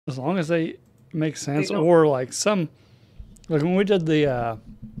As long as they make They sense, don't. or like some, like when we did the, I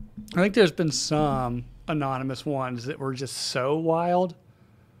think there's been some anonymous ones that were just so wild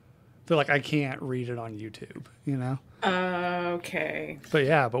that like I can't read it on YouTube, you know? Okay. But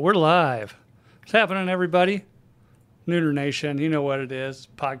yeah, but we're live. What's happening, everybody? Nooner Nation, you know what it is.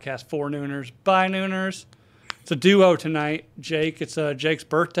 Podcast for Nooners, by Nooners. It's a duo tonight. Jake, it's Jake's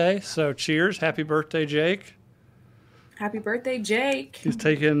birthday, so cheers. Happy birthday, Jake. Happy birthday, Jake. He's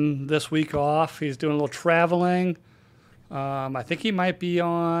taking this week off. He's doing a little traveling. I think he might be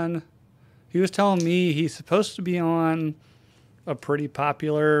on, he was telling me he's supposed to be on a pretty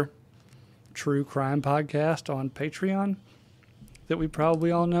popular true crime podcast on Patreon that we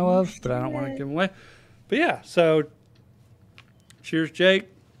probably all know of, but I don't want to give him away. But yeah, so cheers, Jake.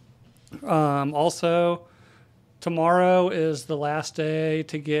 Also, tomorrow is the last day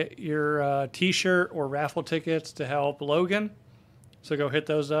to get your t-shirt or raffle tickets to help Logan. So go hit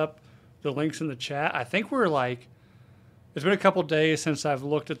those up. The link's in the chat. I think we're like, it's been a couple days since I've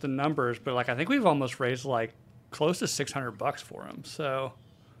looked at the numbers, but like I think we've almost raised like close to $600 for him. So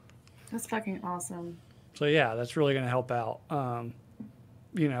That's fucking awesome. yeah, that's really going to help out.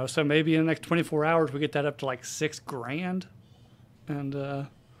 You know, so maybe in the next 24 hours we get that up to like $6,000, and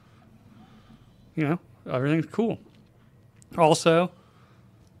you know, everything's cool. Also,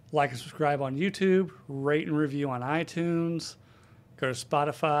 like and subscribe on YouTube, rate and review on iTunes, go to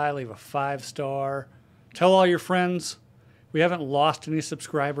Spotify, leave a 5-star, tell all your friends. We haven't lost any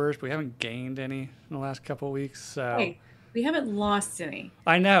subscribers, but we haven't gained any in the last couple of weeks. So Hey, we haven't lost any.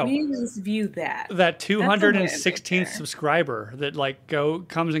 I know We need to just view that. that That's a win right 216th there. subscriber that like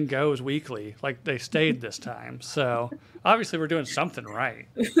comes and goes weekly. Like they stayed this time. So obviously we're doing something right.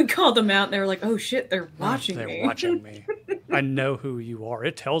 We called them out and they were like, oh shit, they're watching They're me. watching me. I know who you are.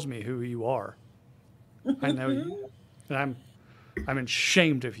 It tells me who you are. I know you. And I'm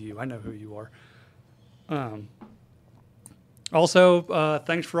ashamed of you. I know who you are. Also,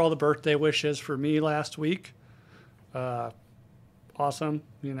 thanks for all the birthday wishes for me last week. Awesome.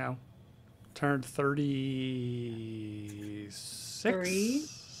 You know, turned 36. Three?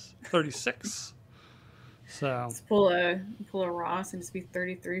 36. So Let's pull a Ross and just be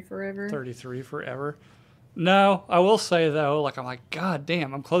 33 forever. 33 forever. No, I will say though, like I'm like, God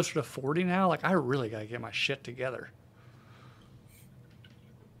damn, I'm closer to 40 now. Like I really gotta get my shit together.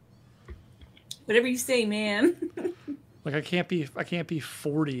 Whatever you say, man. Like I can't be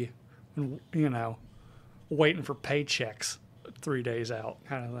 40 and you know, waiting for paychecks 3 days out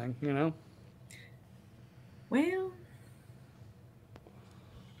kind of thing, you know? Well,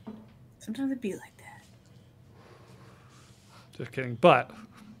 sometimes it'd be like that. Just kidding. But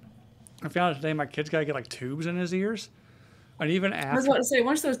I found out today my kid's gotta get like tubes in his ears. And even I was after about to say,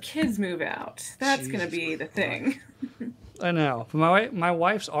 once those kids move out, that's going to Jesus be the thing. I know. But my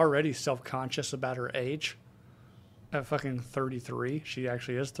wife's already self conscious about her age. At fucking 33. She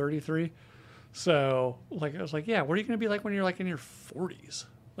actually is 33. So, like, I was like, yeah, what are you going to be like when you're like in your 40s?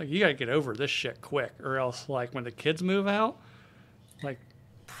 Like, you got to get over this shit quick, or else, like, when the kids move out, like,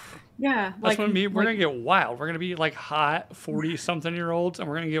 Yeah, that's when we're going to get wild. We're going to be like hot 40 something year olds, and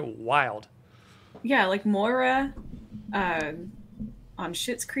we're going to get wild. yeah, like Moira on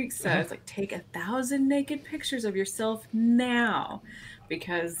Schitt's Creek says, like, take 1,000 naked pictures of yourself now,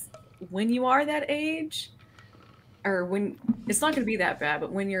 because when you are that age, or when it's not going to be that bad,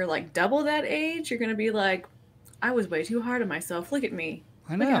 but when you're like double that age, you're going to be like, I was way too hard on myself. Look at me.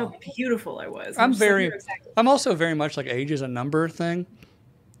 I Look at how know. beautiful I was. I'm just like, very, "You're exactly-" I'm also very much like age is a number thing.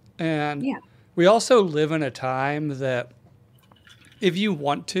 And Yeah. we also live in a time that if you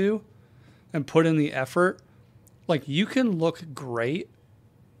want to and put in the effort, like you can look great,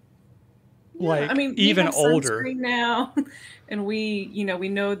 Yeah, like I mean, we even have older. sunscreen now, and we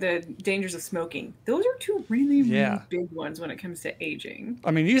know the dangers of smoking. Those are two really, really Yeah. big ones when it comes to aging.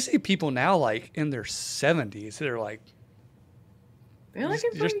 I mean, you see people now like in their 70s that are like, They're like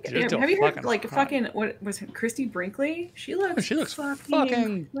Just- in just- fucking, just still have you heard fucking like hot. fucking what was it, Christy Brinkley? She looks she looks fucking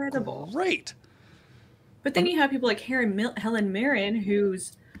fucking incredible. great. But then you have people like Helen Mirren,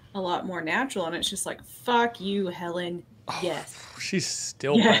 who's a lot more natural, and it's just like, fuck you, Helen. Yes. She's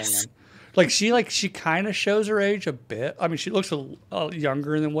still Yes. banging. Like she kind of shows her age a bit. I mean, she looks a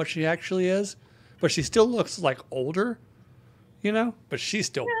younger than what she actually is, but she still looks like older, you know. But she's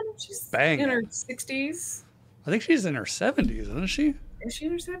still She's banging. in her 60s. I think she's in her 70s, isn't she? Is she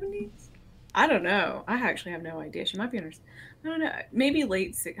in her 70s? I don't know. I actually have no idea. She might be in her. I don't know. Maybe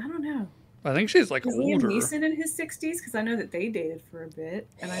late six. I don't know. I think she's like Is Liam older. Neeson in his 60s? Because I know that they dated for a bit,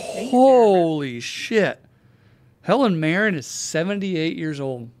 and I think Holy shit! Helen Mirren is 78 years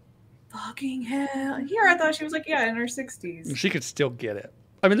old. fucking hell. Here, I thought she was like, yeah, in her 60s. And she could still get it.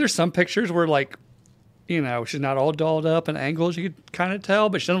 I mean, there's some pictures where like, she's not all dolled up and angles. You could kind of tell,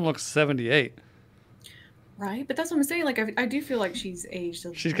 but she doesn't look 78. Right, but that's what I'm saying. Like, I do feel like she's aged.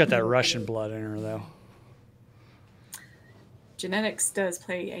 She's got that Russian blood in her, though. Genetics does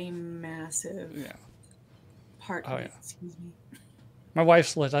play a massive part. Oh yeah. Excuse me. My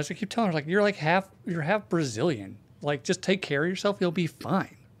wife's Liz. I keep telling her like you're half Brazilian. Like just take care of yourself. You'll be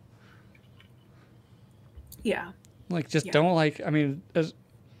fine. Yeah. Like just don't like. I mean, as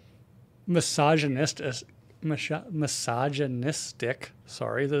misogynistic.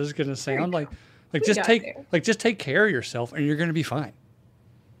 Sorry, that is gonna sound like just take care of yourself and you're gonna be fine.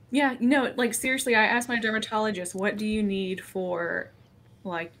 Yeah, like seriously, I asked my dermatologist, what do you need for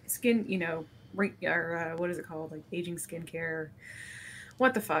like skin, or what is it called? Like aging skincare.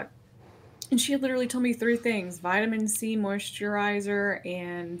 What the fuck? And she literally told me 3 things: vitamin C, moisturizer,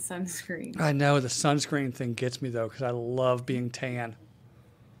 and sunscreen. I know the sunscreen thing gets me though, because I love being tan.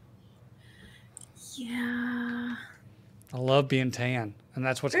 Yeah. I love being tan, and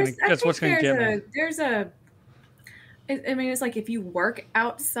that's what's gonna get me. I mean, it's like if you work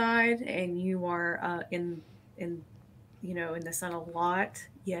outside and you are in the sun a lot.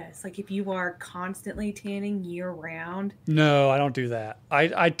 Yes, like if you are constantly tanning year round. No, I don't do that.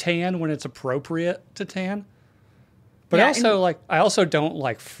 I tan when it's appropriate to tan, but I also don't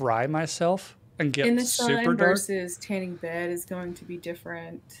like fry myself and get in the super sun dark. Versus tanning bed is going to be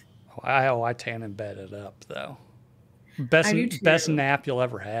different. I tan and bed it up though. Best nap you'll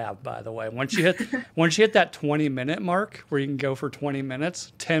ever have, by the way. Once you hit that 20-minute mark where you can go for 20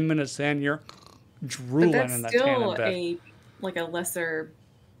 minutes, 10 minutes in you're drooling in that tan in bed. Like a lesser.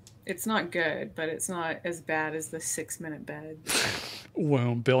 It's not good, but it's not as bad as the 6-minute bed.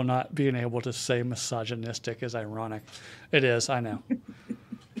 Well, Bill not being able to say misogynistic is ironic. It is, I know.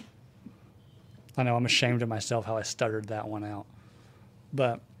 I know, I'm ashamed of myself how I stuttered that one out.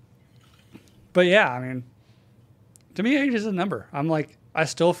 But yeah, I mean, to me, age is a number. I'm like, I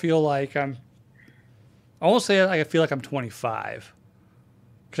still feel like I won't say I feel like I'm 25.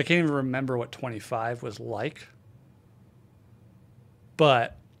 Because I can't even remember what 25 was like.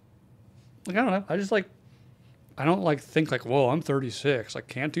 But like, I don't know. I just like, I don't like think like, whoa, I'm 36. I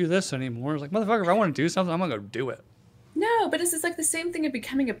can't do this anymore. It's like, motherfucker, if I want to do something, I'm going to go do it. No, but it's just like the same thing of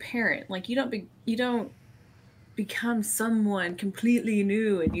becoming a parent. Like you don't become someone completely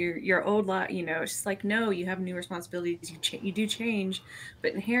new and your old lot, it's just like, no, you have new responsibilities. You do change,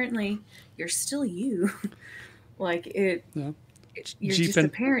 but inherently you're still you. Like you're just a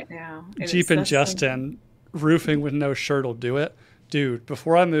parent now. Jeep and Justin roofing with no shirt will do it. Dude,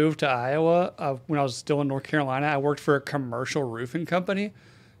 before I moved to Iowa, when I was still in North Carolina, I worked for a commercial roofing company.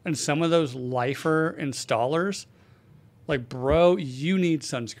 And some of those lifer installers, like, bro, you need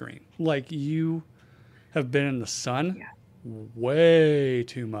sunscreen. Like, you have been in the sun way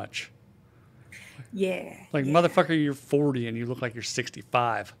too much. Yeah. Like, motherfucker, you're 40 and you look like you're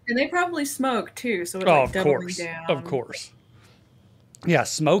 65. And they probably smoke, too. So it's doubling down. Of course. Yeah,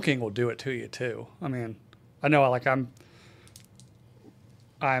 smoking will do it to you, too. I mean, I know, like, I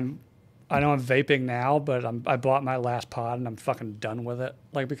know I'm vaping now, but I bought my last pod and I'm fucking done with it.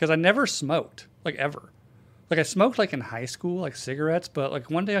 Like, because I never smoked, like, ever. Like, I smoked, like, in high school, like, cigarettes, but,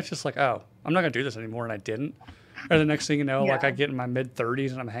 like, one day I was just like, oh, I'm not going to do this anymore, and I didn't. Or the next thing you know, like, I get in my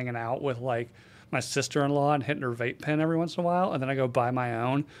mid-30s and I'm hanging out with, like, my sister-in-law and hitting her vape pen every once in a while, and then I go buy my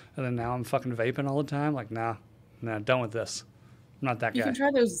own, and then now I'm fucking vaping all the time. Like, nah, done with this. I'm not that guy. You can try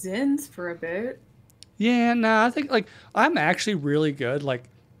those Zens for a bit. Yeah, I think, like, I'm actually really good, like,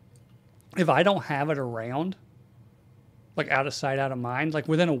 if I don't have it around, like out of sight, out of mind, like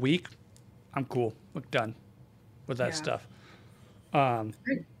within a week, I'm cool. Like done with that stuff. I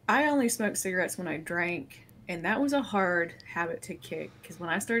only smoked cigarettes when I drank, and that was a hard habit to kick. Because when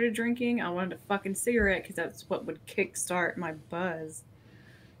I started drinking, I wanted a fucking cigarette because that's what would kickstart my buzz.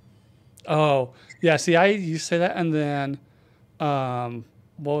 Oh, yeah. See, you say that, and then, what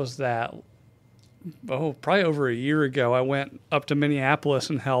was that? Oh, probably over a year ago, I went up to Minneapolis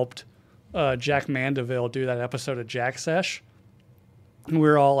and helped Jack Mandeville do that episode of Jack Sesh. And we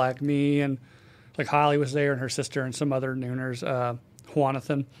were all like me and like Holly was there and her sister and some other nooners,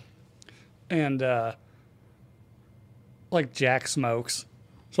 Juanathan. And like Jack smokes.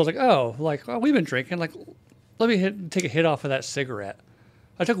 So I was like, oh, we've been drinking. Like, let me take a hit off of that cigarette.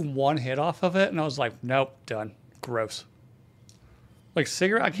 I took one hit off of it and I was like, nope, done. Gross. Like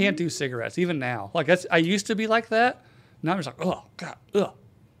cigarette, I can't do cigarettes even now. Like I used to be like that. Now I'm just like, oh God, ugh.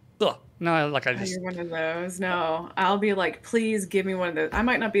 No, like I just. You're one of those. No, I'll be like, please give me one of those. I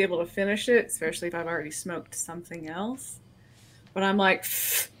might not be able to finish it, especially if I've already smoked something else. But I'm like,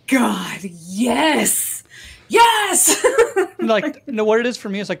 God, yes, Yes. Like, no, what it is for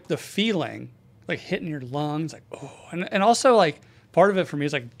me is like the feeling, like hitting your lungs, like, oh, and also like part of it for me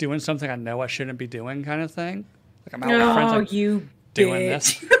is like doing something I know I shouldn't be doing, kind of thing. Like I'm out with friends, Oh, like you doing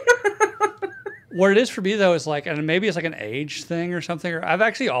bitch. this. What it is for me though is like, and maybe it's like an age thing or something. Or I've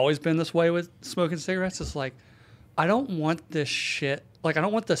actually always been this way with smoking cigarettes. It's like, I don't want this shit. Like I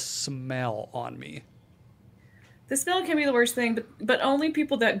don't want the smell on me. The smell can be the worst thing, but only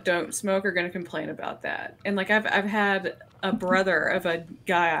people that don't smoke are going to complain about that. And like I've had a brother of a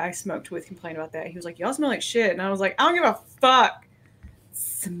guy I smoked with complain about that. He was like, "Y'all smell like shit," and I was like, "I don't give a fuck.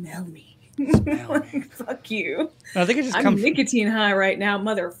 Smell me." Smell me. Fuck you. And I think it just I'm comes. nicotine high right now,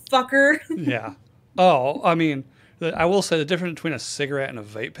 motherfucker. Yeah. Oh, I mean, I will say the difference between a cigarette and a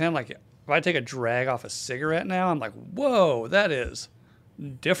vape pen. Like, if I take a drag off a cigarette now, I'm like, whoa, that is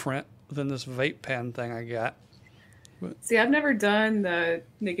different than this vape pen thing I got. See, I've never done the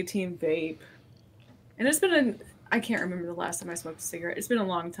nicotine vape, and it's been I can't remember the last time I smoked a cigarette. It's been a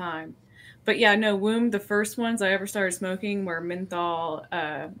long time. But yeah, no, Woom, the first ones I ever started smoking were menthol,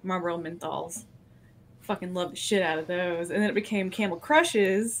 Marlboro menthols. Fucking love the shit out of those. And then it became Camel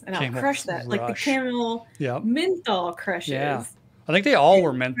Crushes, and I'll Camel crush that. Like the Crush. Camel Yep. menthol crushes. Yeah. I think they all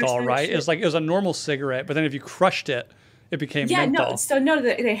were Crush menthol, that right? shit. It's like it was a normal cigarette, but then if you crushed it, it became Yeah, menthol. no. So no,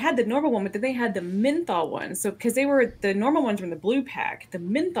 they had the normal one, but then they had the menthol one. So because they were the normal ones were in the blue pack, the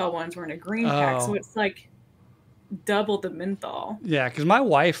menthol ones were in a green pack. So Oh. it's like double the menthol. Yeah, because my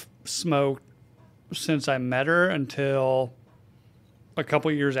wife smoked since I met her until a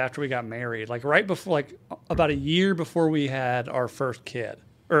couple years after we got married. Like right before, like about a year before we had our first kid,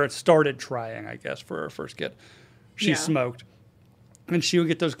 or it started trying, I guess, for our first kid. She Yeah. smoked, and she would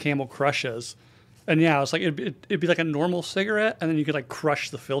get those Camel Crushes. And yeah, it's like it'd be like a normal cigarette, and then you could like crush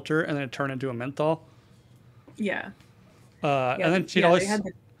the filter, and then it turn into a menthol. Yeah. And then she'd yeah, always, they had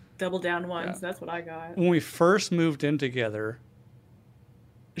the double down ones. That's what I got. when we first moved in together,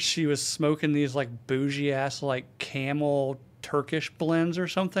 she was smoking these like bougie ass like Camel Turkish blends or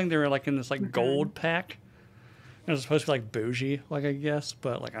something. They were like in this like gold pack. It was supposed to be like bougie, like I guess,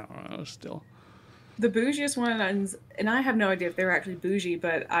 but like I don't know, still. The bougiest ones, and I have no idea if they were actually bougie,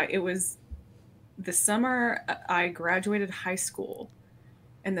 but it was the summer I graduated high school,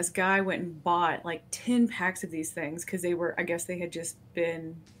 and this guy went and bought like 10 packs of these things because they were, I guess they had just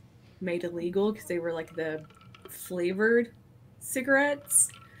been made illegal because they were like the flavored cigarettes.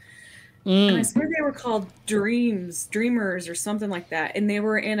 And I swear they were called Dreamers or something like that. And they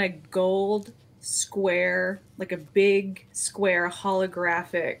were in a gold square, like a big square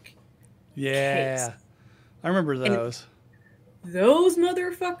holographic Yeah. case. I remember those. Those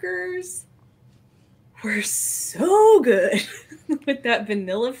motherfuckers were so good with that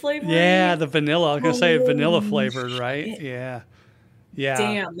vanilla flavor. Yeah, the vanilla. I was gonna say vanilla Holy flavored, right? shit. Yeah. Yeah.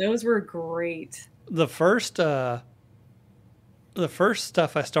 Damn, those were great. The first stuff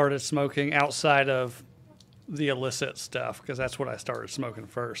I started smoking outside of the illicit stuff, because that's what I started smoking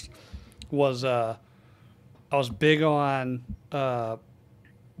first, was I was big on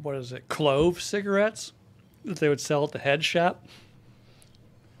what is it, clove cigarettes that they would sell at the head shop.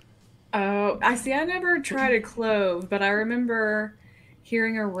 Oh, I see. I never tried a clove, but I remember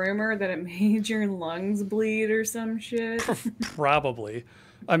hearing a rumor that it made your lungs bleed or some shit. Probably.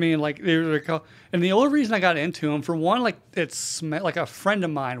 I mean, like they were called, and the only reason I got into them, for one, like it smelled like a friend of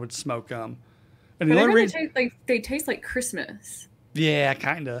mine would smoke them, and the But I only heard reason, they taste like Christmas. yeah,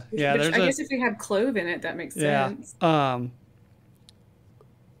 kinda, yeah. Which There's I a guess if they have clove in it, that makes yeah. sense.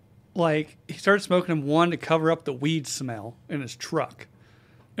 Like he started smoking them, one to cover up the weed smell in his truck,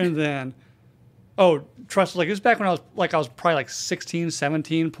 and then trust, like this was back when I was probably like 16,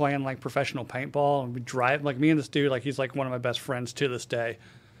 17, playing like professional paintball, and we drive, like me and this dude, like he's like one of my best friends to this day,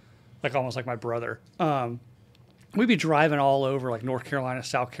 like almost like my brother. We'd be driving all over like North Carolina,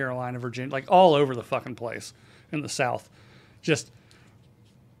 South Carolina, Virginia, like all over the fucking place in the South. Just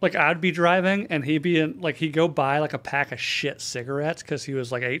like I'd be driving and he'd be in, like he'd go buy like a pack of shit cigarettes because he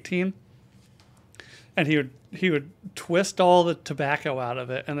was like 18, and he would twist all the tobacco out of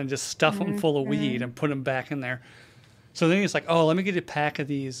it and then just stuff them full of weed and put them back in there. So then he's like, "Oh, let me get a pack of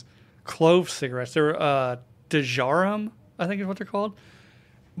these clove cigarettes. They're Dejarum, I think is what they're called,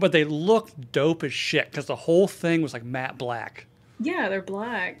 but they looked dope as shit because the whole thing was like matte black." Yeah, they're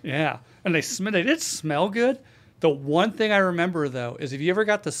black. Yeah, and they did smell good. The one thing I remember though is if you ever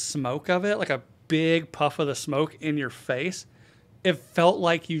got the smoke of it, like a big puff of the smoke in your face, it felt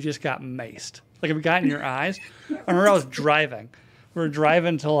like you just got maced. Like if it got in your eyes. I remember I was driving. We were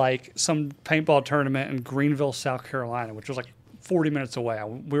driving to like some paintball tournament in Greenville, South Carolina, which was like 40 minutes away.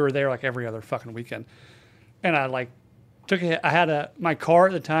 We were there like every other fucking weekend. And I like took a hit. I had my car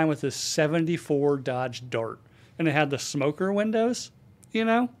at the time was this 74 Dodge Dart, and it had the smoker windows, you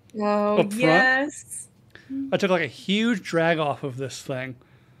know, Oh, up front. yes. I took like a huge drag off of this thing.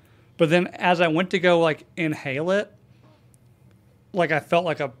 But then as I went to go like inhale it, like I felt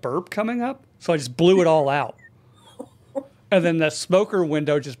like a burp coming up. So I just blew it all out. And then the smoker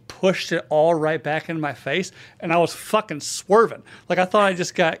window just pushed it all right back in my face. And I was fucking swerving. Like I thought I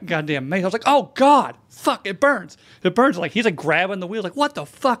just got goddamn made. I was like, oh God, fuck, it burns. It burns. Like he's like grabbing the wheel. Like, what the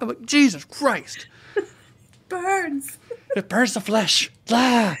fuck? I'm like, Jesus Christ. Burns. It burns the flesh.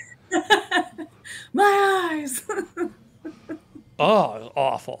 Ah. My eyes. Oh, it was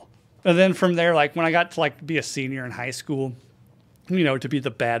awful. And then from there, like when I got to like be a senior in high school, you know, to be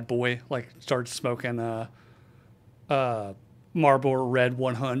the bad boy, like started smoking Marlboro Red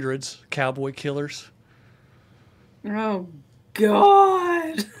 100s, Cowboy Killers. Oh,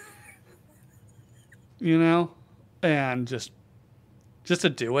 God. You know, and just to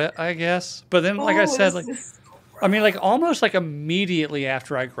do it, I guess. But then, like I said, like I mean, like almost like immediately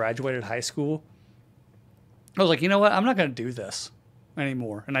after I graduated high school, I was like, you know what? I'm not going to do this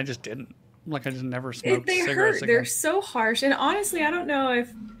anymore, and I just didn't. Like I just never smoked They cigarettes hurt. again. They're so harsh. And honestly, I don't know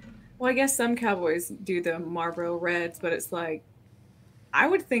if. Well, I guess some cowboys do the Marlboro Reds, but it's like, I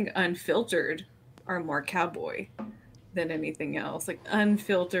would think unfiltered are more cowboy than anything else. Like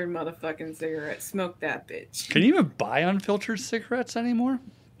unfiltered motherfucking cigarettes. Smoke that bitch. Can you even buy unfiltered cigarettes anymore?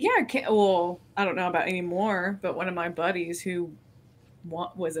 Yeah, I can't. Well, I don't know about anymore, but one of my buddies who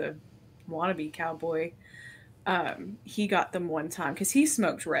was a wannabe cowboy, he got them one time because he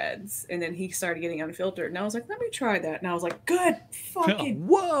smoked Reds, and then he started getting unfiltered. And I was like, let me try that. And I was like, good fucking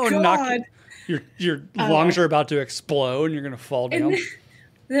Whoa, God. knock it. Your lungs are about to explode, and you're gonna fall down.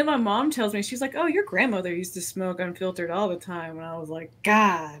 Then my mom tells me, she's like, oh, your grandmother used to smoke unfiltered all the time. And I was like,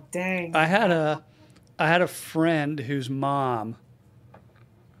 God dang. I had a friend whose mom,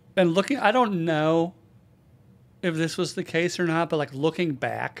 and looking, I don't know if this was the case or not, but like looking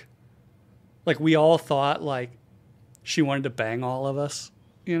back, like we all thought like she wanted to bang all of us,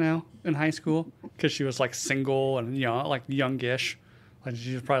 you know, in high school because she was like single and young, like youngish. Like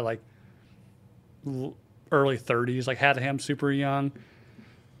she was probably like early 30s, like had him super young.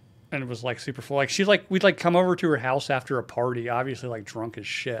 And it was like super full. Like she's like, we'd like come over to her house after a party, obviously like drunk as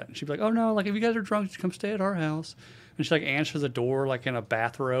shit. And she'd be like, oh no, like if you guys are drunk, just come stay at our house. And she like answers the door like in a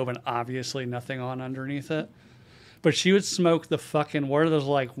bathrobe and obviously nothing on underneath it. But she would smoke the fucking, what are those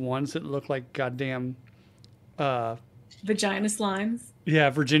like ones that look like goddamn Vagina slimes. Yeah,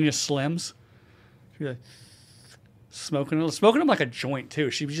 Virginia Slims. She'd be like smoking them like a joint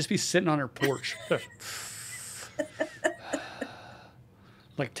too. She'd just be sitting on her porch.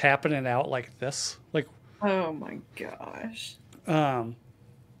 Like tapping it out like this. Like, oh my gosh.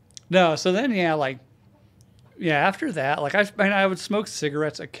 No, so then after that, like I would smoke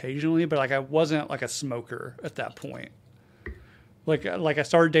cigarettes occasionally, but like I wasn't like a smoker at that point. Like I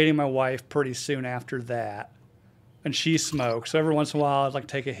started dating my wife pretty soon after that, and she smoked. So every once in a while, I'd like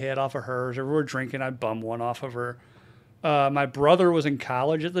take a hit off of hers. If we were drinking, I'd bum one off of her. My brother was in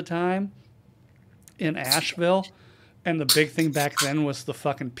college at the time in Asheville, and the big thing back then was the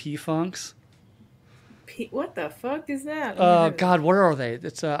fucking P-Funks. What the fuck is that? God, what are they?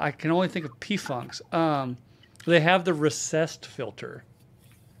 It's I can only think of P-Funks. They have the recessed filter.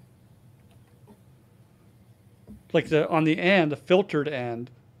 Like on the end, the filtered end,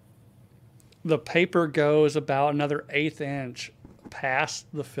 the paper goes about another 1/8 inch past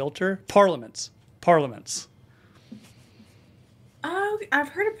the filter. Parliaments. Oh, I've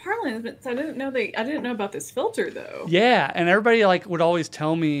heard of Parliaments, but I didn't know about this filter though. Yeah, and everybody like would always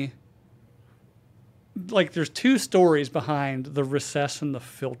tell me like there's two stories behind the recess and the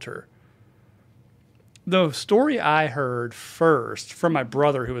filter. The story I heard first from my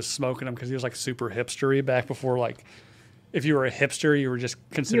brother who was smoking them because he was like super hipstery back before like if you were a hipster you were just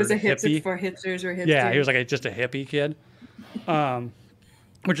considered he was a hippie. for hipsters or hipsters. Yeah, he was like just a hippie kid,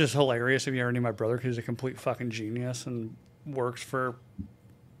 which is hilarious if you ever knew my brother because he's a complete fucking genius and works for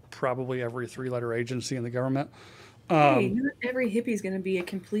probably every 3-letter agency in the government. Hey, not every hippie's gonna be a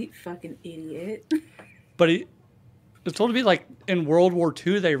complete fucking idiot. But it's told to be like in World War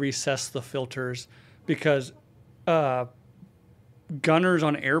II they recessed the filters because gunners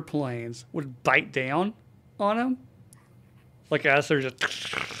on airplanes would bite down on them, like as they're just,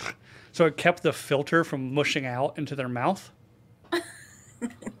 so it kept the filter from mushing out into their mouth.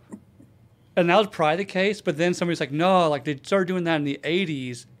 And that was probably the case, but then somebody's like, no, like they started doing that in the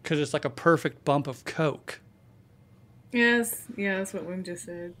 80s because it's like a perfect bump of Coke. Yes, yeah, that's what Wim just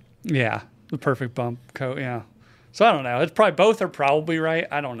said. Yeah, the perfect bump Coke, yeah. So I don't know. It's probably both are probably right.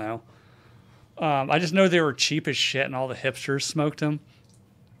 I don't know. I just know they were cheap as shit, and all the hipsters smoked them.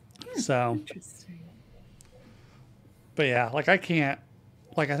 So, Interesting. but yeah, like I can't.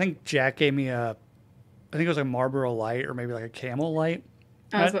 Like I think Jack gave me I think it was a Marlboro Light or maybe like a Camel Light.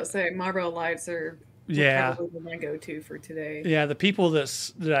 I was about to say Marlboro Lights are Yeah. probably my go-to for today. Yeah, the people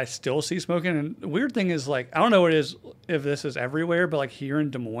that I still see smoking, and the weird thing is like I don't know what it is if this is everywhere, but like here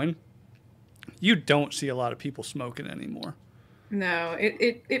in Des Moines, you don't see a lot of people smoking anymore. No,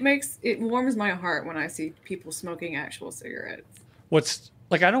 it warms my heart when I see people smoking actual cigarettes. What's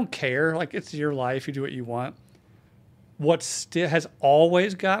like I don't care, like it's your life, you do what you want. What still has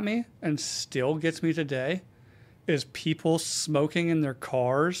always got me and still gets me today is people smoking in their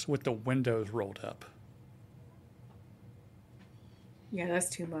cars with the windows rolled up. Yeah, that's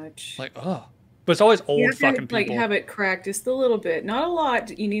too much. Like, oh. But it's always You old have to, fucking like people. have it cracked just a little bit, not a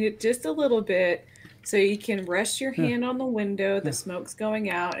lot. You need it just a little bit, so you can rest your hand on the window. The smoke's going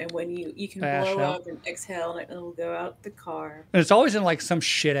out, and when you can Ash blow out. up and exhale, and it'll go out the car. And it's always in like some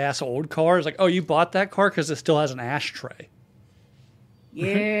shit ass old car. It's like, oh, you bought that car because it still has an ashtray.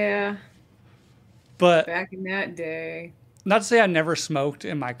 Yeah, But back in that day. not to say I never smoked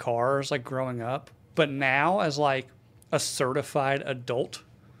in my cars like growing up, but now as like a certified adult,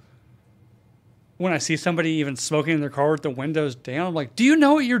 when I see somebody even smoking in their car with the windows down, I'm like, do you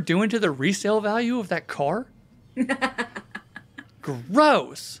know what you're doing to the resale value of that car?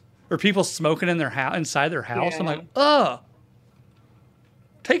 Gross. Or people smoking in their house inside their house. I'm Yeah. like, ugh.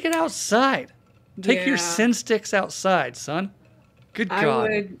 Take it outside. Take your Yeah. sin sticks outside, son. Good I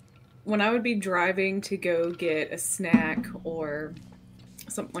God. when I would be driving to go get a snack or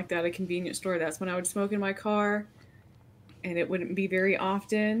something like that at a convenience store, that's when I would smoke in my car. And it wouldn't be very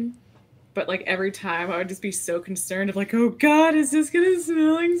often. But like every time I would just be so concerned of like, oh God, is this gonna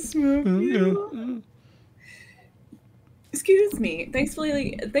smell like smoke? Excuse me.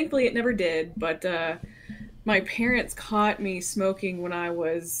 Thankfully it never did, but my parents caught me smoking when I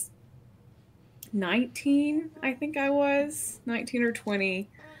was 19, I think I was 19 or 20.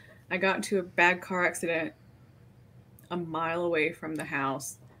 I got into a bad car accident a mile away from the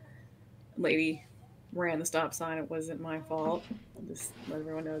house. Lady ran the stop sign. It wasn't my fault. I'll just let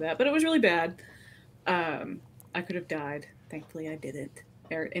everyone know that. But it was really bad. I could have died. Thankfully, I didn't,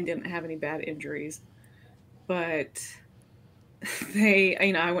 and didn't have any bad injuries. But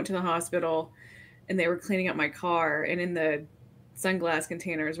I went to the hospital, and they were cleaning up my car, and in the sunglass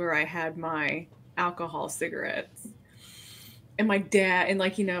containers where I had my alcohol cigarettes. And my dad, and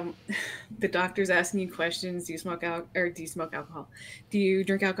the doctor's asking you questions. Do you smoke alcohol? Do you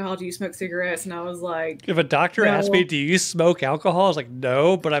drink alcohol? Do you smoke cigarettes? And I was like, If a doctor no. asked me, do you smoke alcohol? I was like,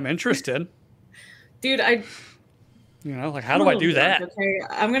 no, but I'm interested. Dude, Like, how do I do that? Okay,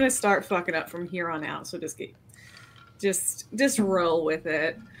 I'm going to start fucking up from here on out. So just roll with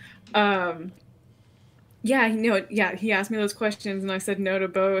it. Yeah, he asked me those questions and I said no to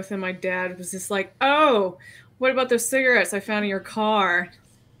both. And my dad was just like, oh, what about those cigarettes I found in your car?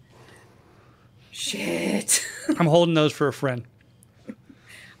 Shit. I'm holding those for a friend.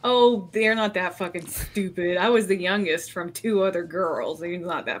 Oh, they're not that fucking stupid. I was the youngest from two other girls. He's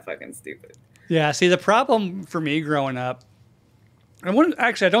not that fucking stupid. Yeah, see, the problem for me growing up, I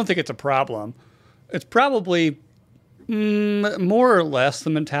don't think it's a problem. It's probably more or less the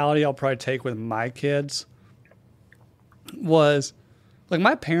mentality I'll probably take with my kids was, like,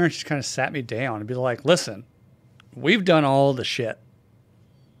 my parents just kind of sat me down and be like, listen, we've done all the shit.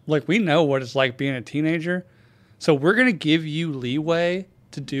 Like, we know what it's like being a teenager. So we're going to give you leeway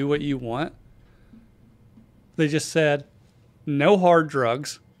to do what you want. They just said, no hard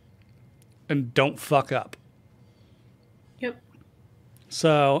drugs and don't fuck up. Yep.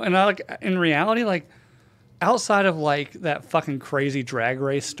 So, and in reality, like, outside of like that fucking crazy drag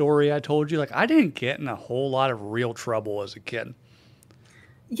race story I told you, like, I didn't get in a whole lot of real trouble as a kid.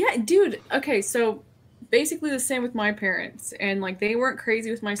 Yeah, dude. Okay, so basically the same with my parents. And like they weren't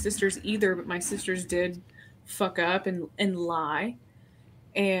crazy with my sisters either, but my sisters did fuck up and lie.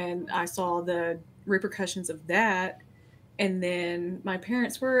 And I saw the repercussions of that. And then my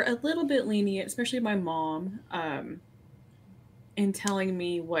parents were a little bit lenient, especially my mom, in telling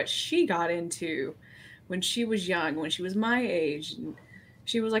me what she got into when she was young, when she was my age. And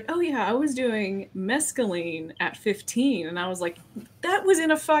she was like, oh yeah, I was doing mescaline at 15. And I was like, that was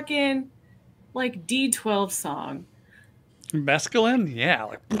in a fucking like D12 song. Mescaline? Yeah.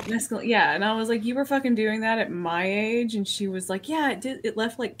 Like, Mescaline, yeah. And I was like, you were fucking doing that at my age? And she was like, yeah, it did. It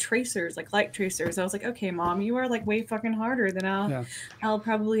left like tracers, like light tracers. I was like, okay, mom, you are like way fucking harder than I'll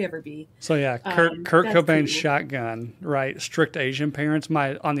probably ever be. So yeah, Kurt Cobain's cool. Shotgun, right? Strict Asian parents.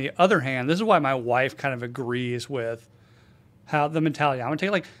 On the other hand, this is why my wife kind of agrees with how the mentality I'm gonna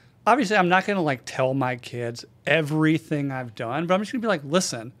take. Like, obviously I'm not going to like tell my kids everything I've done, but I'm just going to be like,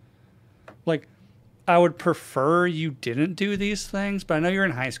 listen, like I would prefer you didn't do these things, but I know you're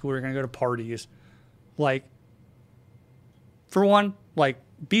in high school, you're going to go to parties. Like, for one, like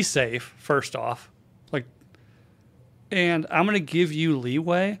be safe first off. Like, and I'm going to give you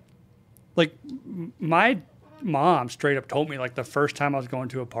leeway. Like my mom straight up told me like the first time I was going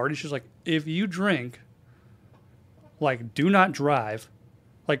to a party, she's like, if you drink, like do not drive,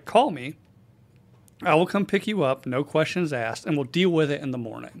 like call me. I will come pick you up, no questions asked, and we'll deal with it in the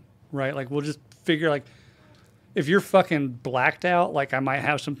morning, right? Like we'll just figure like if you're fucking blacked out, like I might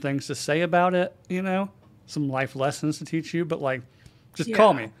have some things to say about it, you know, some life lessons to teach you, but like just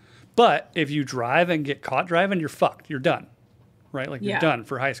call me. But if you drive and get caught driving, you're fucked. You're done, right? Like you're done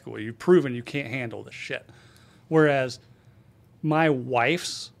for high school. You've proven you can't handle this shit. Whereas my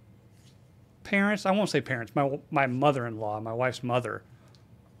wife's parents, I won't say parents, my mother-in-law, my wife's mother,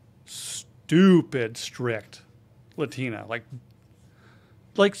 stupid strict Latina.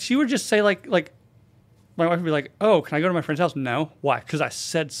 Like she would just say like my wife would be like, oh, can I go to my friend's house? No. Why? Because I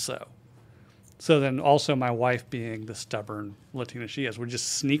said so. So then also my wife being the stubborn Latina she is would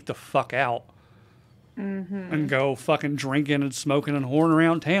just sneak the fuck out and go fucking drinking and smoking and whoring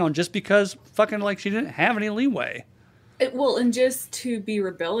around town just because fucking like she didn't have any leeway. Well, and just to be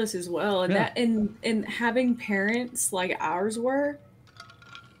rebellious as well, and that and having parents like ours were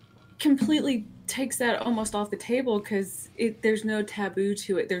completely takes that almost off the table because there's no taboo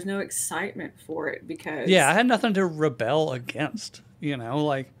to it. There's no excitement for it because I had nothing to rebel against, you know,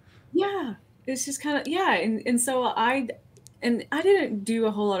 like it's just kind of and so I didn't do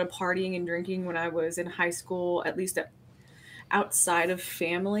a whole lot of partying and drinking when I was in high school, at least outside of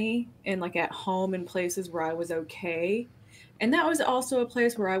family and like at home in places where I was okay. And that was also a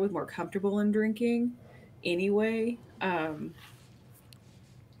place where I was more comfortable in drinking anyway.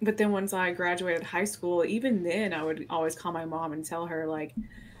 But then once I graduated high school, even then I would always call my mom and tell her like,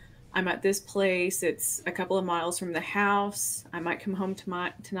 I'm at this place. It's a couple of miles from the house. I might come home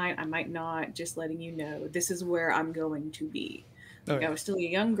tonight. I might not. Just letting you know, this is where I'm going to be. Like, I was still a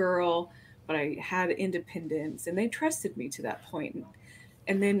young girl, but I had independence, and they trusted me to that point.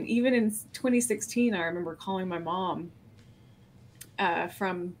 And then even in 2016, I remember calling my mom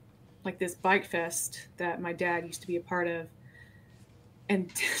from like this bike fest that my dad used to be a part of,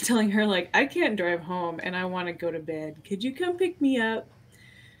 and telling her like, I can't drive home and I want to go to bed. Could you come pick me up?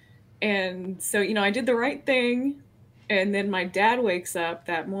 And so, you know, I did the right thing. And then my dad wakes up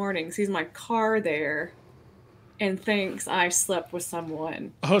that morning, sees my car there, and thinks I slept with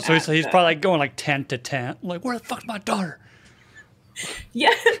someone. Oh, so he's probably like going like tent to tent. Like, where the fuck's my daughter?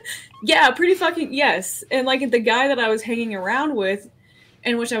 Yeah, pretty fucking, yes. And like the guy that I was hanging around with,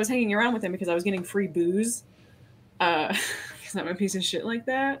 and which I was hanging around with him because I was getting free booze, because I'm a piece of shit like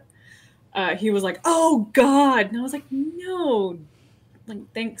that. He was like, oh God. And I was like, no.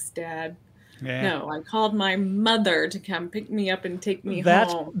 Like, thanks, Dad. Yeah. No, I called my mother to come pick me up and take me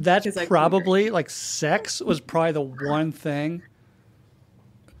home. That's probably, like, sex was probably the one thing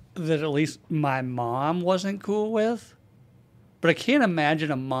that at least my mom wasn't cool with. But I can't imagine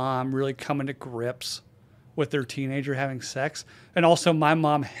a mom really coming to grips with their teenager having sex. And also my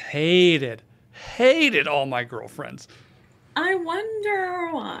mom hated all my girlfriends. I wonder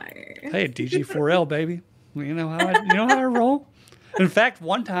why. Hey, DG4L, baby. You know how I roll? In fact,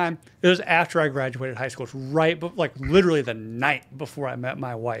 one time, it was after I graduated high school. It's like literally the night before I met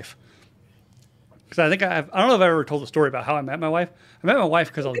my wife. Because I don't know if I ever told the story about how I met my wife. I met my wife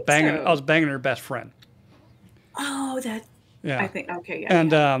because I was banging her best friend. Oh, I think, okay, yeah.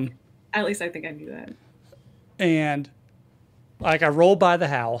 And, at least I think I knew that. And, like, I rolled by the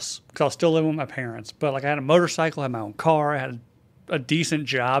house because I was still living with my parents. But, like, I had a motorcycle, I had my own car, I had a decent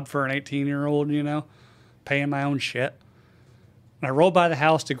job for an 18-year-old, you know, paying my own shit. And I rolled by the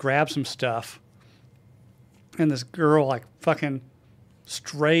house to grab some stuff. And this girl, like, fucking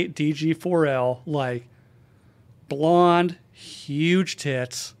straight DG4L, like, blonde, huge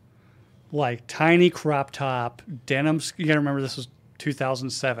tits, like, tiny crop top, denim. You gotta remember this was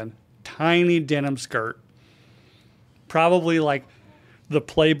 2007. Tiny denim skirt. Probably, like, the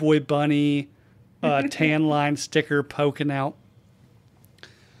Playboy bunny tan line sticker poking out.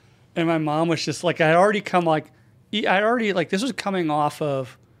 And my mom was just, like, this was coming off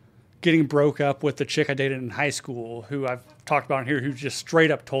of getting broke up with the chick I dated in high school, who I've talked about in here, who just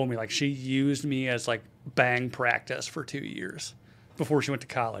straight up told me, like, she used me as, like, bang practice for 2 years before she went to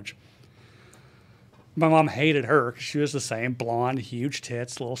college. My mom hated her because she was the same, blonde, huge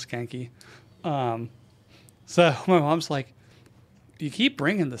tits, a little skanky. So my mom's like, you keep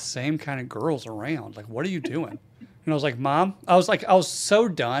bringing the same kind of girls around. Like, what are you doing? And I was like, Mom, I was so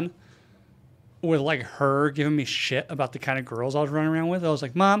done with like her giving me shit about the kind of girls I was running around with. I was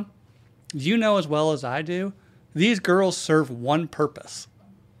like, Mom, you know as well as I do, these girls serve one purpose.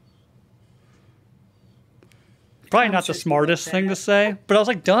 Probably not the smartest thing to say, but I was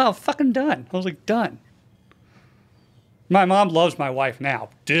like, done. I'm fucking done. I was like, done. My mom loves my wife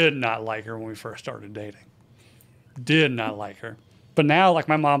now. Did not like her when we first started dating. Did not like her. But now, like,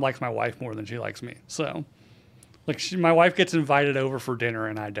 my mom likes my wife more than she likes me. So, like, my wife gets invited over for dinner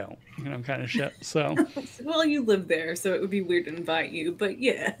and I don't, you know, kind of shit. So, Well, you live there, so it would be weird to invite you, but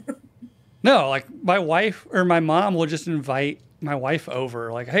yeah. no, like, my wife or my mom will just invite my wife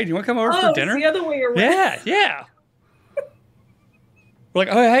over. Like, hey, do you want to come over for dinner? It's the other way around. Yeah. We're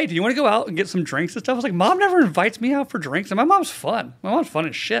like, oh, hey, do you want to go out and get some drinks and stuff? I was like, Mom never invites me out for drinks. And my mom's fun. My mom's fun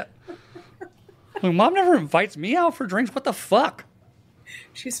as shit. Like, Mom never invites me out for drinks. What the fuck?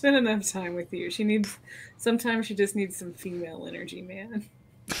 She spent enough time with you. Sometimes she just needs some female energy, man.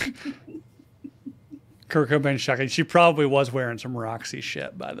 Kurt Cobain shocking. She probably was wearing some Roxy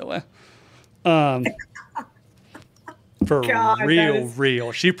shit, by the way. For God,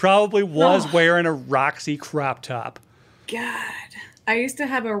 real. She probably was wearing a Roxy crop top. God. I used to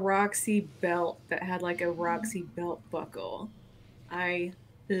have a Roxy belt that had like a Roxy belt buckle. I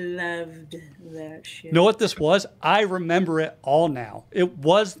loved that shit. You know what this was? I remember it all now. It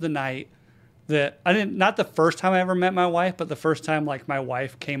was the night that not the first time I ever met my wife, but the first time like my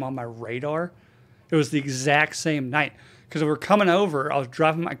wife came on my radar. It was the exact same night. Because we were coming over, I was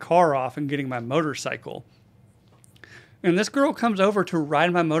driving my car off and getting my motorcycle. And this girl comes over to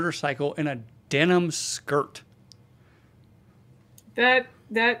ride my motorcycle in a denim skirt. That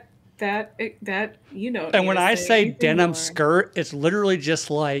you know. And when I say denim skirt, it's literally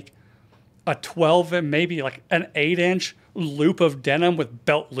just like a 12 and maybe like an 8-inch loop of denim with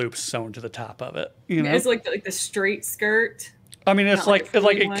belt loops sewn to the top of it. You know, it's like the straight skirt. I mean, it's like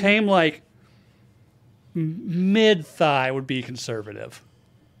it came like mid thigh would be conservative.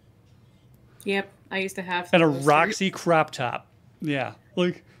 Yep, I used to have. And a Roxy crop top. Yeah,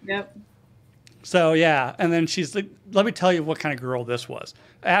 like. Yep. So, yeah, and then she's like, let me tell you what kind of girl this was.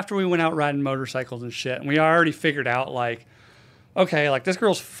 After we went out riding motorcycles and shit, and we already figured out, like, okay, like, this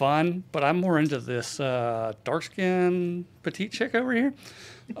girl's fun, but I'm more into this dark-skinned petite chick over here.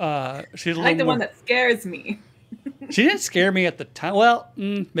 She's I like the one that scares me. She didn't scare me at the time. Well,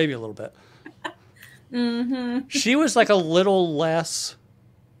 maybe a little bit. Mm-hmm. She was, like, a little less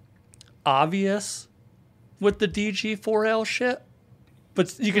obvious with the DG4L shit.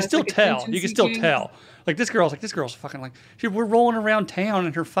 But you can still tell. You can still tell. Like this girl's fucking like we're rolling around town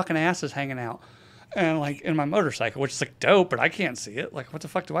and her fucking ass is hanging out, and like in my motorcycle, which is like dope, but I can't see it. Like what the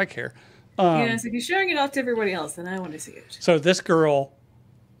fuck do I care? Yeah, so if you're showing it off to everybody else, then I want to see it. So this girl,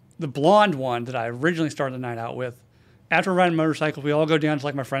 the blonde one that I originally started the night out with, after riding motorcycles, we all go down to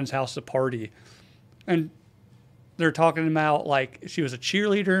like my friend's house to party, and they're talking about like she was a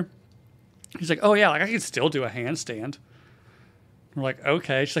cheerleader. He's like, oh yeah, like I can still do a handstand. We're like,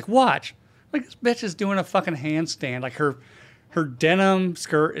 okay. She's like, watch. Like, this bitch is doing a fucking handstand. Like, her denim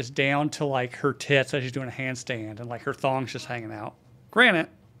skirt is down to, like, her tits as she's doing a handstand. And, like, her thong's just hanging out. Granted,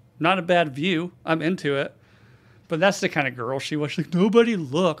 not a bad view. I'm into it. But that's the kind of girl she was. She's like, nobody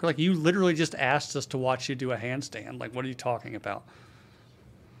look. Like, you literally just asked us to watch you do a handstand. Like, what are you talking about?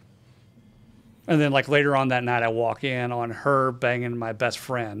 And then, like, later on that night, I walk in on her banging my best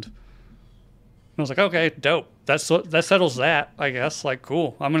friend. I was like, okay, dope. That settles that, I guess. Like,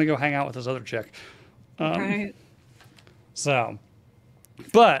 cool. I'm going to go hang out with this other chick. Right. So,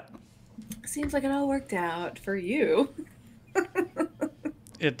 but. Seems like it all worked out for you.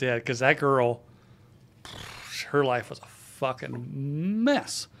 It did, because that girl, her life was a fucking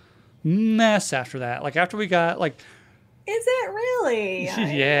mess. Mess after that. Like, after we got, like. Is it really?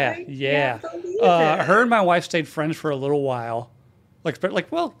 Yeah. Her and my wife stayed friends for a little while. Like, but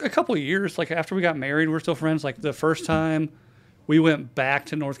like, well, a couple of years. Like after we got married, we're still friends. Like the first time we went back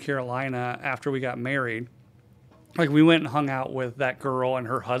to North Carolina after we got married, like we went and hung out with that girl and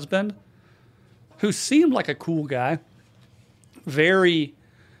her husband, who seemed like a cool guy. Very,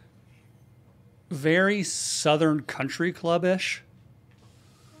 very Southern country club-ish.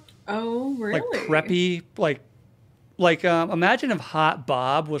 Oh, really? Like preppy, like imagine if Hot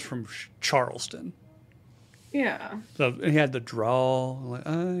Bob was from Charleston. Yeah. So he had the drawl,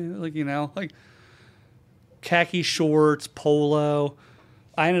 like you know, like khaki shorts, polo.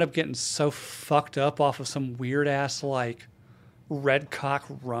 I ended up getting so fucked up off of some weird ass like red cock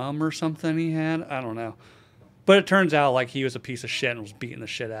rum or something he had. I don't know, but it turns out like he was a piece of shit and was beating the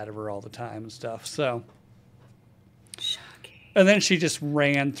shit out of her all the time and stuff. So, shocking. And then she just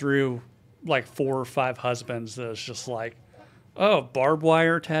ran through like 4 or 5 husbands that it's just like, oh, barbed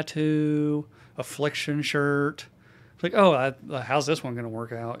wire tattoo, affliction shirt. It's like, oh, how's this one going to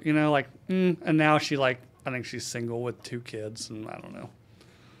work out? You know, like, and now she like, I think she's single with 2 kids, and I don't know.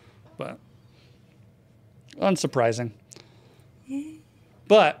 But unsurprising.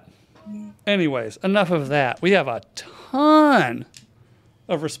 But anyways, enough of that. We have a ton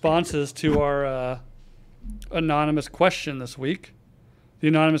of responses to our anonymous question this week. The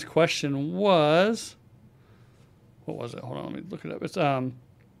anonymous question was, what was it? Hold on, let me look it up. It's so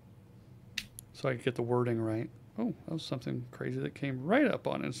I can get the wording right. Oh, that was something crazy that came right up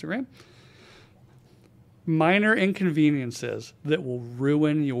on Instagram. Minor inconveniences that will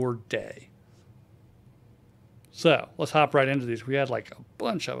ruin your day. So let's hop right into these. We had like a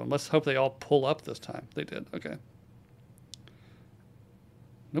bunch of them. Let's hope they all pull up this time. They did. Okay.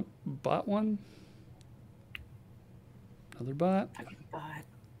 Nope. Bot one. Another bot. But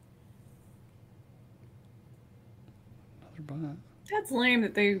Another bot. that's lame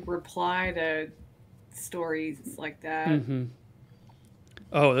that they reply to stories like that. Mm-hmm.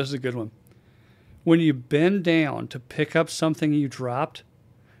 Oh, this is a good one. When you bend down to pick up something you dropped,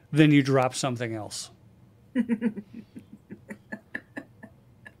 then you drop something else.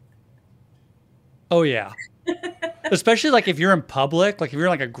 Oh, yeah. Especially like if you're in public, like if you're in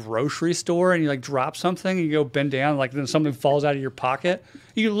like a grocery store and you like drop something and you go bend down, like then something falls out of your pocket,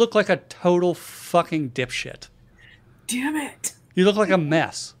 you look like a total fucking dipshit. Damn it. You look like a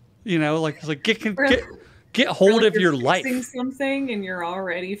mess. You know, like get hold of your life. Fixing something and you're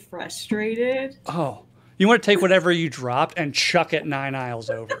already frustrated. Oh, you want to take whatever you dropped and chuck it 9 aisles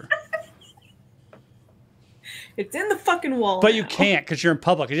over. It's in the fucking wall. But you can't because you're in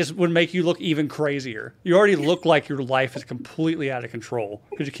public. It just would make you look even crazier. You already look like your life is completely out of control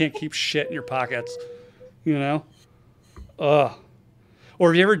because you can't keep shit in your pockets. You know? Ugh. Or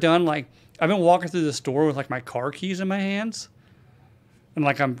have you ever done like, I've been walking through the store with like my car keys in my hands. And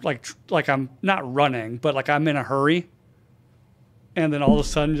like I'm not running, but like I'm in a hurry. And then all of a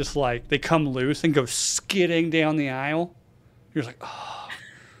sudden just like they come loose and go skidding down the aisle. You're just like, oh.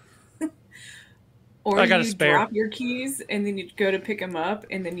 Or I got a you spare. drop your keys and then you go to pick them up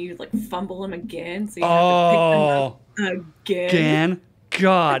and then you like fumble them again, so you have to pick them up again.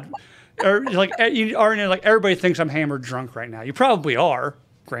 God, or like you are like everybody thinks I'm hammered drunk right now. You probably are,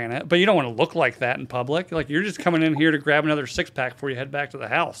 granted, but you don't want to look like that in public. Like you're just coming in here to grab another 6-pack before you head back to the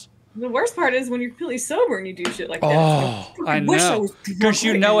house. The worst part is when you're completely sober and you do shit like that. Oh, I know, because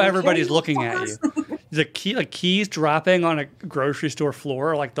you know everybody's looking at you. The keys dropping on a grocery store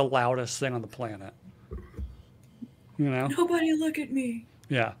floor are like the loudest thing on the planet. You know? Nobody look at me.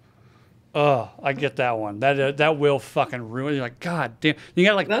 Yeah. Oh, I get that one. That will fucking ruin. You're like, God damn. You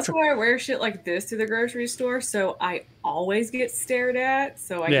got like. That's why I wear shit like this to the grocery store, so I always get stared at,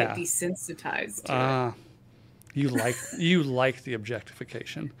 so I get desensitized to it. You like the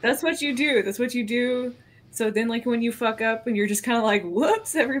objectification. That's what you do. That's what you do. So then, like when you fuck up and you're just kind of like,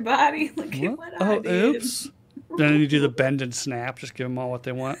 "Whoops, everybody! Look at what I did." Oops. Then you do the bend and snap. Just give them all what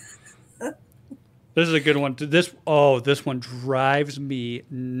they want. This is a good one. This one drives me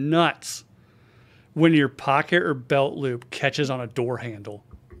nuts. When your pocket or belt loop catches on a door handle.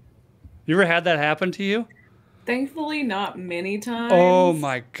 You ever had that happen to you? Thankfully, not many times. Oh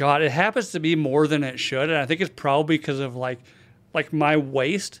my God. It happens to be more than it should. And I think it's probably because of like my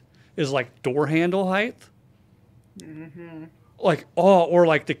waist is like door handle height. Mm-hmm. Like, or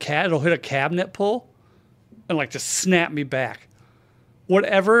like it'll hit a cabinet pull and like just snap me back.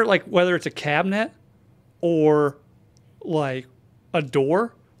 Whatever, like whether it's a cabinet or like a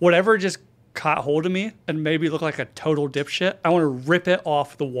door, whatever just caught hold of me and made me look like a total dipshit, I want to rip it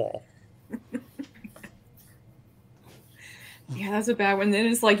off the wall. Yeah, that's a bad one. Then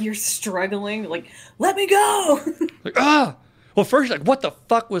it's like you're struggling, like, let me go. Like, well, first, like, what the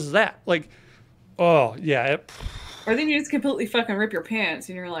fuck was that? Like, oh, yeah. Or then you just completely fucking rip your pants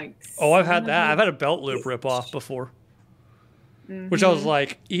and you're like, oh, I've had that. I've had a belt loop rip off before. Mm-hmm. Which I was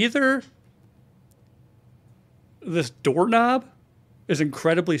like, either this doorknob is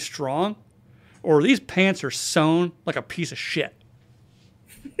incredibly strong or these pants are sewn like a piece of shit.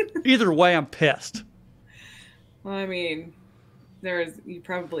 Either way, I'm pissed. Well, I mean, you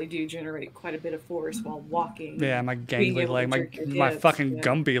probably do generate quite a bit of force while walking. Yeah, my gangly leg, my fucking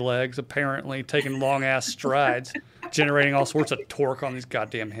Gumby legs apparently taking long ass strides, generating all sorts of torque on these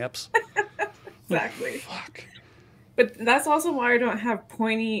goddamn hips. Exactly. Oh, fuck. But that's also why I don't have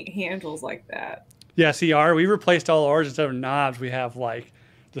pointy handles like that. Yeah, see, we replaced all ours instead of knobs. We have like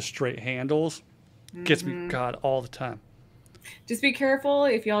the straight handles. Gets me, God, all the time. Just be careful.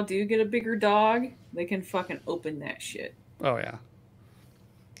 If y'all do get a bigger dog, they can fucking open that shit. Oh, yeah.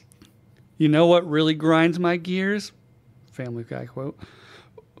 You know what really grinds my gears? Family Guy quote.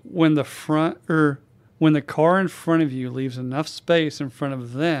 When the car in front of you leaves enough space in front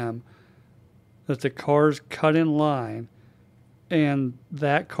of them that the cars cut in line and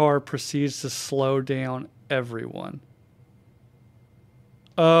that car proceeds to slow down everyone.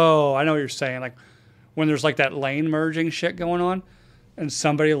 Oh, I know what you're saying. Like when there's like that lane merging shit going on and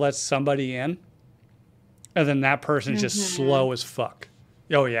somebody lets somebody in and then that person's just slow as fuck.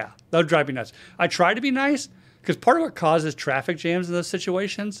 Oh, yeah. That would drive me nuts. I try to be nice because part of what causes traffic jams in those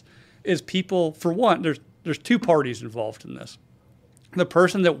situations is people, for one, there's two parties involved in this. The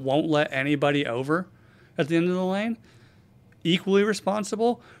person that won't let anybody over at the end of the lane, equally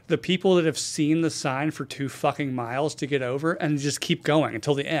responsible. The people that have seen the sign for 2 fucking miles to get over and just keep going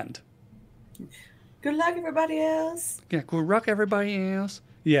until the end. Good luck, everybody else. Yeah, good luck, everybody else.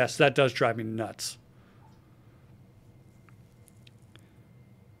 Yes, that does drive me nuts.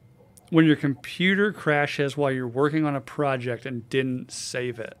 When your computer crashes while you're working on a project and didn't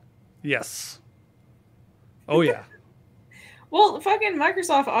save it. Yes. Oh, yeah. Well, fucking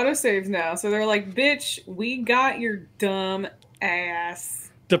Microsoft autosaves now. So they're like, bitch, we got your dumb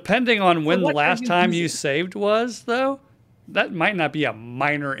ass. Depending on when the last time you saved was, though, that might not be a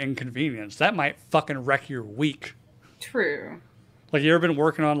minor inconvenience. That might fucking wreck your week. True. Like, you ever been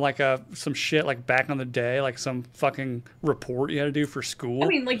working on, like, some shit, like, back on the day, like, some fucking report you had to do for school? I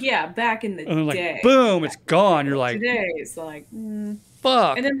mean, like, yeah, back in the and then, like, day. boom, it's gone. You're like, today, it's like,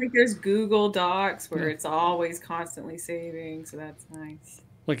 fuck. And then, like, there's Google Docs where it's always constantly saving, so that's nice.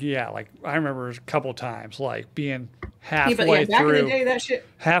 Like, yeah, like, I remember a couple times, like, being halfway through. Back in the day, that shit.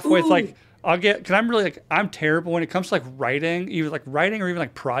 Halfway, like, because I'm really, like, I'm terrible when it comes to, like, writing, either, like, writing or even,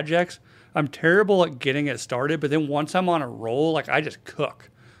 like, projects. I'm terrible at getting it started, but then once I'm on a roll, like, I just cook.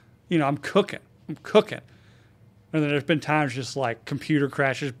 You know, I'm cooking. And then there's been times just, like, computer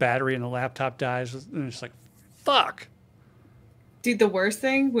crashes, battery in the laptop dies, and it's like, fuck. Dude, the worst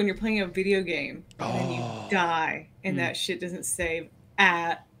thing, when you're playing a video game, and then you die, and that shit doesn't save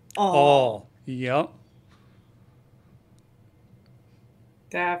at all. Yep.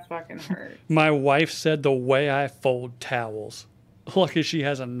 That fucking hurts. My wife said the way I fold towels. Lucky she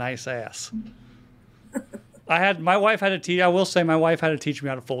has a nice ass. My wife had to teach. I will say my wife had to teach me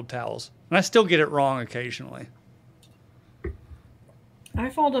how to fold towels, and I still get it wrong occasionally. I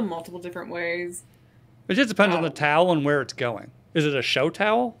fold them multiple different ways. It just depends on the towel and where it's going. Is it a show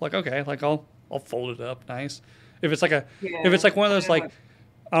towel? Like, okay, like I'll fold it up nice. If it's like if it's like one of those, like,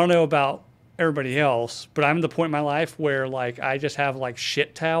 I don't know about everybody else, but I'm at the point in my life where, like, I just have, like,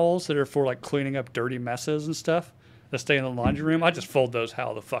 shit towels that are for, like, cleaning up dirty messes and stuff that stay in the laundry room. I just fold those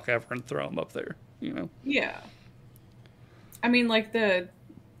how the fuck ever and throw them up there, you know? Yeah. I mean, like, the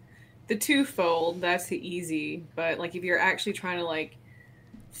two fold, that's the easy, but, like, if you're actually trying to, like,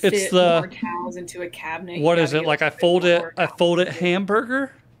 fit more towels into a cabinet. What is it? Like, I fold it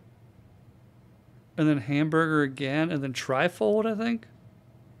hamburger, and then hamburger again, and then tri-fold, I think.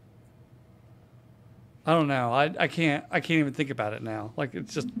 I don't know. I can't even think about it now. Like,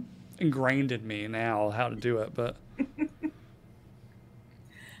 it's just ingrained in me now how to do it, but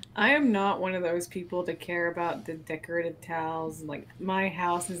I am not one of those people to care about the decorative towels. Like, my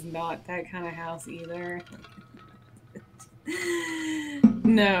house is not that kind of house either.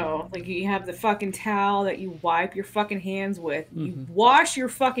 No, like, you have the fucking towel that you wipe your fucking hands with. You wash your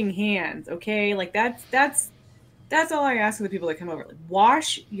fucking hands, okay? Like, that's all I ask of the people that come over. Like,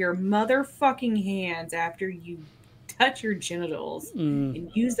 wash your motherfucking hands after you touch your genitals and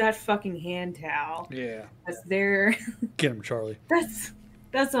use that fucking hand towel. Yeah. That's there. Get him, Charlie.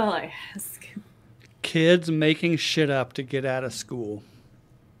 That's all I ask. Kids making shit up to get out of school.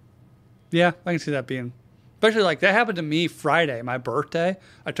 Yeah, I can see that being. Especially, like, that happened to me Friday, my birthday.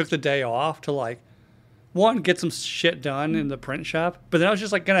 I took the day off to, like, one, get some shit done in the print shop. But then I was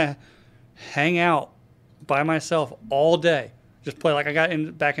just, like, going to hang out by myself all day. Just play, like, I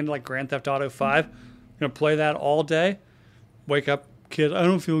got back into, like, Grand Theft Auto 5. Going to play that all day. Wake up, kid, I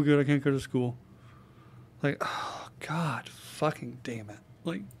don't feel good. I can't go to school. Like, oh, God, fucking damn it.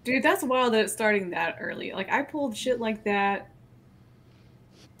 Like, dude, that's wild that it's starting that early. Like, I pulled shit like that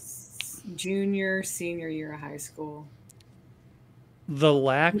junior, senior year of high school. The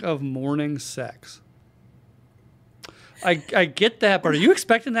lack of morning sex. I get that, but are you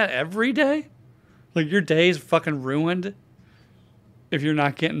expecting that every day? Like, your day's fucking ruined if you're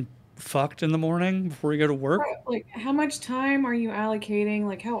not getting fucked in the morning before you go to work? Like, how much time are you allocating?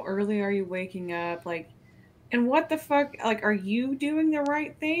 Like, how early are you waking up? Like, and what the fuck? Like, are you doing the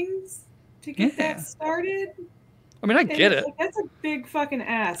right things to get that started? I mean, I get it. Like, that's a big fucking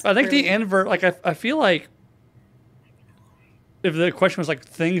ask. I think the invert, like, I feel like if the question was, like,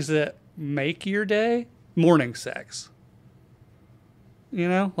 things that make your day, morning sex. You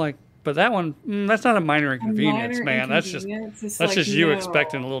know, like, but that one, that's not a minor inconvenience, man. That's just you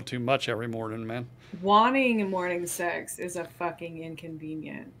expecting a little too much every morning, man. Wanting morning sex is a fucking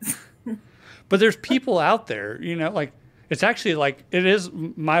inconvenience. But there's people out there, you know, like, it's actually like, it is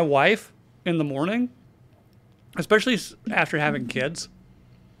my wife in the morning, especially after having kids.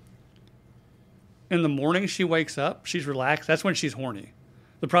 In the morning, she wakes up, she's relaxed. That's when she's horny.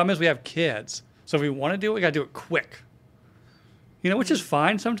 The problem is we have kids. So if we want to do it, we got to do it quick. You know, which is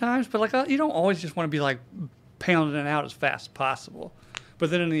fine sometimes, but like you don't always just want to be like pounding it out as fast as possible. But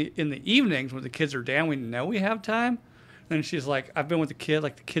then in the evenings when the kids are down, we know we have time. Then she's like, I've been with the kid,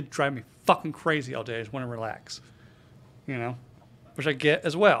 like the kid drive me fucking crazy all day. I just want to relax. You know, which I get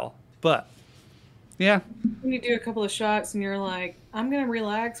as well. But yeah. When you do a couple of shots and you're like, I'm gonna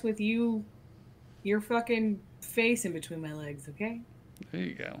relax with you, your fucking face in between my legs, okay? There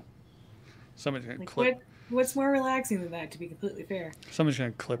you go. Somebody's gonna like clip. What's more relaxing than that, to be completely fair? Somebody's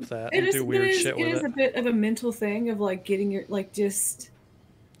going to clip that and do weird shit with it. It is a bit of a mental thing of like getting your, like just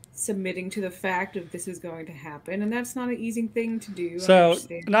submitting to the fact of this is going to happen. And that's not an easy thing to do. So,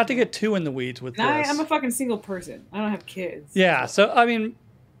 not to get too in the weeds with this. I'm a fucking single person. I don't have kids. Yeah. So, I mean,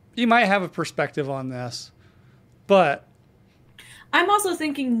 you might have a perspective on this, but. I'm also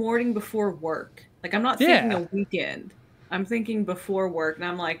thinking morning before work. Like, I'm not thinking a weekend. I'm thinking before work. And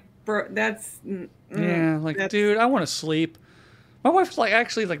I'm like, bro, that's. Dude, I want to sleep. My wife's like,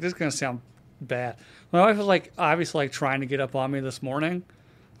 actually, like, this is going to sound bad. My wife was like, obviously, like, trying to get up on me this morning.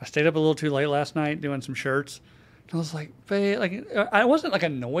 I stayed up a little too late last night doing some shirts. And I was like, babe, like, I wasn't like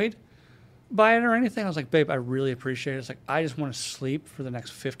annoyed by it or anything. I was like, babe, I really appreciate it. It's like, I just want to sleep for the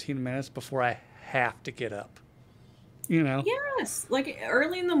next 15 minutes before I have to get up. You know? Yes. Like,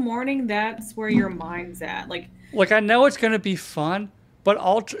 early in the morning, that's where your mind's at. Like, I know it's going to be fun. But I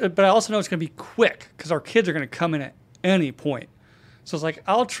also know it's going to be quick because our kids are going to come in at any point. So it's like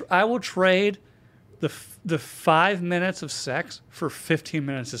I will trade the 5 minutes of sex for 15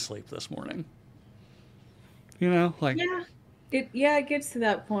 minutes of sleep this morning. You know, like it gets to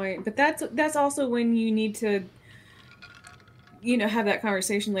that point. But that's also when you need to, you know, have that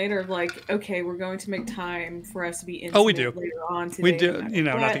conversation later of like, okay, we're going to make time for us to be intimate. Oh, we do. Later on today. We do. You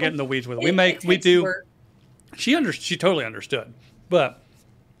know, not to get in the weeds with it. We do. Work. She totally understood. But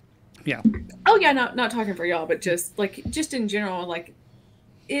yeah. Oh yeah, not talking for y'all, but just in general, like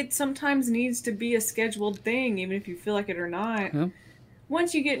it sometimes needs to be a scheduled thing, even if you feel like it or not. Yeah.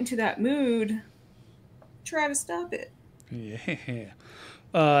 Once you get into that mood, try to stop it.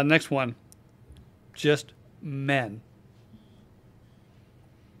 Yeah. Next one. Just men.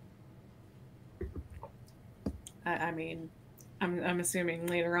 I mean, I'm assuming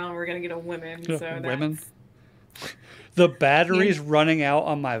later on we're gonna get a women. So women. The battery's running out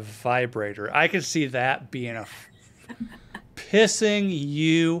on my vibrator. I could see that being pissing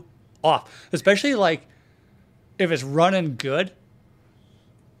you off, especially like if it's running good,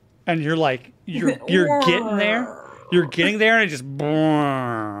 and you're like you're getting there, and it just.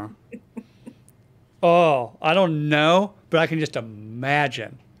 Oh, I don't know, but I can just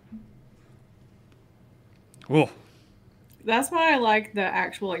imagine. Ooh. That's why I like the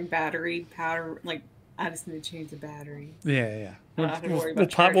actual like battery powder. Like I just need to change the battery. Yeah.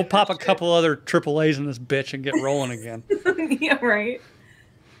 We'll pop a couple other AAAs in this bitch and get rolling again. Yeah, right.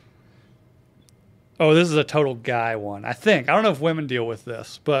 Oh, this is a total guy one. I think. I don't know if women deal with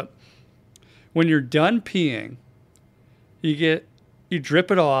this, but when you're done peeing, you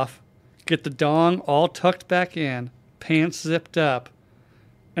drip it off, get the dong all tucked back in, pants zipped up,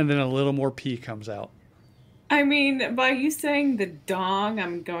 and then a little more pee comes out. I mean, by you saying the dong,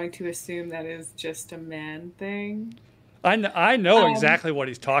 I'm going to assume that is just a man thing. I know exactly what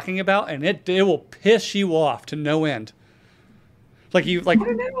he's talking about, and it will piss you off to no end. I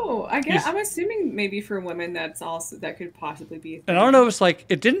don't know. I'm assuming maybe for women that could possibly be a thing. And I don't know if it's like,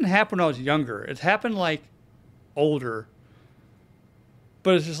 it didn't happen when I was younger. It happened like older.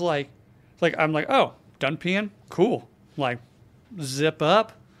 But it's just like I'm like, oh, done peeing? Cool. Like, zip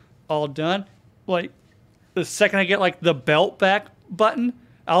up, all done. Like, the second I get like the belt back button,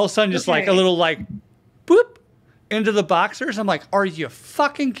 all of a sudden just like a little like, boop, into the boxers. I'm like, are you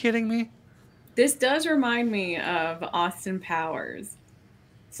fucking kidding me? This does remind me of Austin Powers.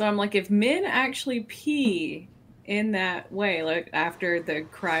 So I'm like, if men actually pee in that way, like after the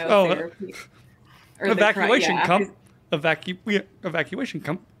cryotherapy. Evacuation come.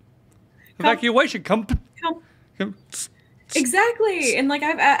 Exactly. And like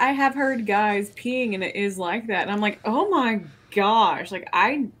I have heard guys peeing and it is like that. And I'm like, "Oh my gosh, like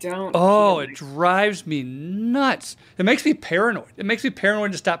I don't Oh, feel it like drives me nuts. It makes me paranoid. It makes me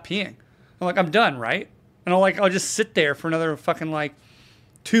paranoid to stop peeing. I'm like, I'm done, right? And I'll just sit there for another fucking like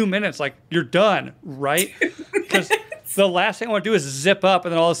 2 minutes. Like, you're done, right? Because the last thing I want to do is zip up,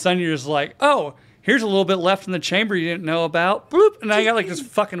 and then all of a sudden you're just like, oh, here's a little bit left in the chamber you didn't know about. Bloop, and now you got like this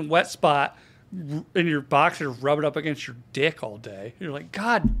fucking wet spot in your boxer, rub it up against your dick all day. You're like,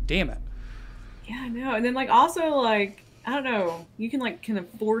 God damn it. Yeah, I know. And then like also like I don't know, you can like kind of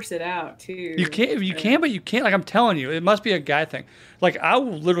force it out You too. can't, you can, but you can't. Like, I'm telling you, it must be a guy thing. Like, I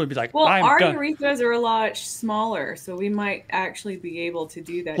will literally be like, Well, I'm our done. urethras are a lot smaller, so we might actually be able to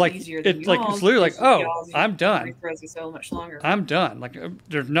do that Like, easier than it's like, it's y'all's literally like, because oh, y'all's I'm done. urethras are so much longer. I'm done. Like,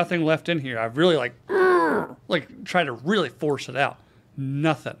 there's nothing left in here. I've really like try to really force it out.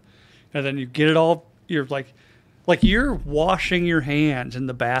 Nothing. And then you get it all. You're like you're washing your hands in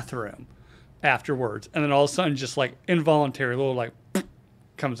the bathroom afterwards, and then all of a sudden, just like involuntary little like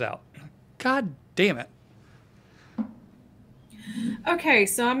comes out. God damn it. Okay,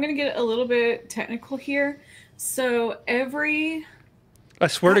 so I'm gonna get a little bit technical here. So every I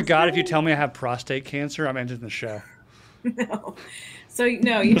swear to God, if you tell me I have prostate cancer, I'm ending the show. no, so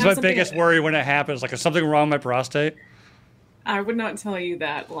no, you That's have my something. biggest worry when it happens. Like, is something wrong with my prostate? I would not tell you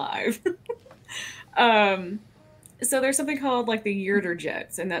that live. So there's something called like the ureter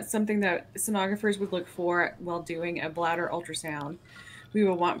jets, and that's something that sonographers would look for while doing a bladder ultrasound. We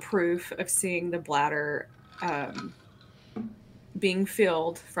will want proof of seeing the bladder um, being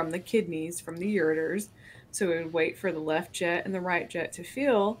filled from the kidneys, from the ureters. So we would wait for the left jet and the right jet to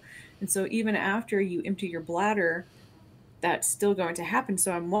fill. And so even after you empty your bladder, that's still going to happen.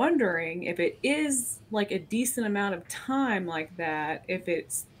 So I'm wondering if it is like a decent amount of time like that, if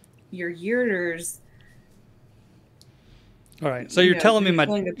it's your ureters, All right. So you're telling me you're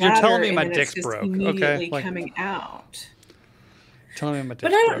filling the you're telling bladder me and my then it's dick's just broke. Okay. immediately Like, coming out. telling me my But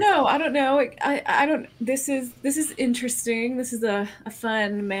dick's I don't broke. know. I don't know. I don't. This is interesting. This is a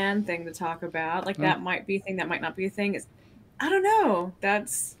fun man thing to talk about. Like Huh? that might be a thing. That might not be a thing. I don't know.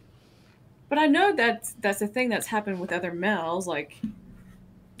 But I know that's a thing that's happened with other males. Like,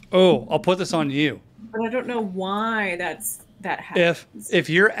 Oh, I'll put this on you. but I don't know why that If happens. if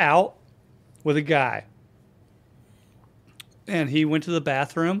you're out with a guy and he went to the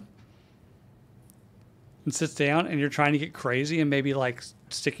bathroom and sits down and you're trying to get crazy and maybe like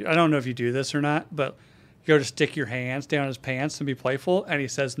I don't know if you do this or not, but you go to stick your hands down his pants and be playful and he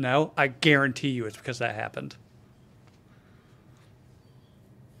says no, I guarantee you it's because that happened.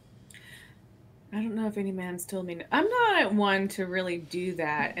 I don't know if any man's told me. I'm not one to really do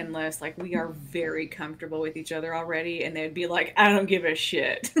that unless like we are very comfortable with each other already, and they'd be like, "I don't give a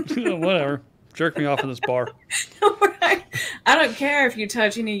shit." Whatever. Jerk me off in this bar. Right? I don't care if you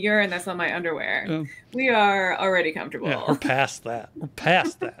touch any urine that's on my underwear. Um, We are already yeah, we're comfortable, past that. We're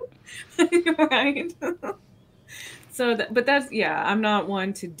past that. right? So, but that's yeah. I'm not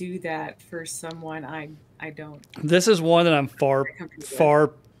one to do that for someone I don't This is one that I'm feel comfortable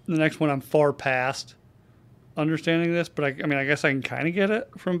with. the next one I'm far past understanding this, but I mean, I guess I can kind of get it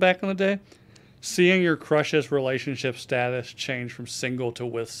from back in the day. Seeing your crush's relationship status change from single to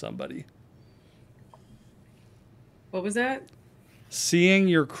with somebody. What was that? Seeing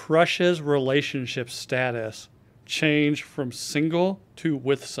your crush's relationship status change from single to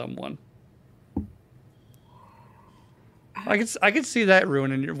with someone. I could see that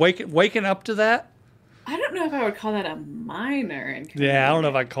ruining your waking up to that. I don't know if I would call that a minor Yeah, I don't know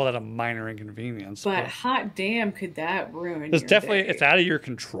if inconvenience, I'd call that a minor inconvenience, but but hot damn, could that ruin it's your definitely it's day? out of your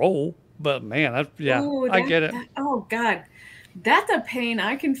control. But man, yeah, Ooh, I get it. oh God, that's a pain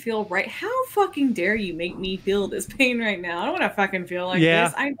I can feel right. How fucking dare you make me feel this pain right now? I don't want to fucking feel like Yeah,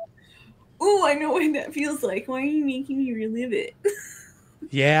 this. I know what that feels like. Why are you making me relive it?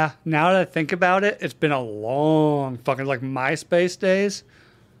 yeah. Now that I think about it, it's been a long fucking like MySpace days.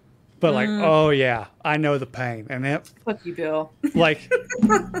 But like, Mm, oh yeah, I know the pain, and it fuck you, Bill. like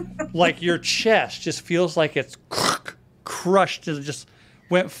like your chest just feels like it's crushed and just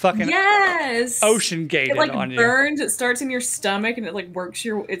went fucking Yes. ocean It gated like on you. burns. It starts in your stomach and it like works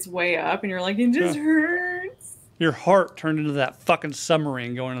its way up, and you're like, it Yeah. just hurts. Your heart turned into that fucking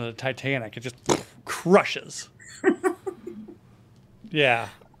submarine going into the Titanic. It just crushes. Yeah.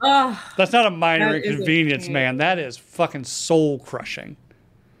 Oh, That's not a minor that is a inconvenience, pain. man. That is fucking soul crushing.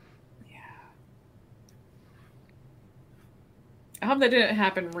 I hope that didn't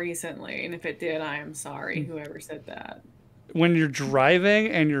happen recently, and if it did, I am sorry, whoever said that. When you're driving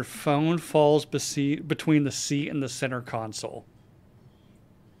and your phone falls between the seat and the center console.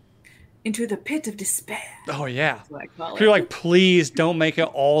 into the pit of despair. Oh yeah. That's what I call You're it. like, please don't make it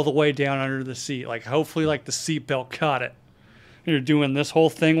all the way down under the seat. Like, hopefully, like the seatbelt caught it. And you're doing this whole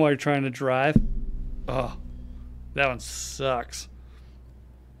thing while you're trying to drive. Oh, that one sucks.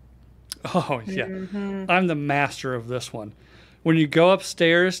 Oh yeah, I'm the master of this one. When you go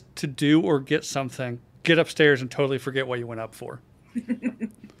upstairs to do or get something, get upstairs and totally forget what you went up for.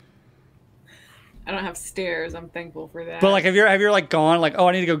 I don't have stairs. I'm thankful for that. But like, have you like gone like, oh,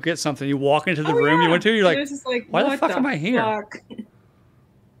 I need to go get something? You walk into the room you went to, you're And like, it's just like, why the what fuck am I here? fuck?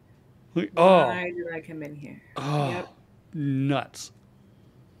 Like, oh, Why did I come in here? oh, Yep. nuts.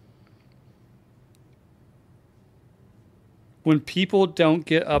 When people don't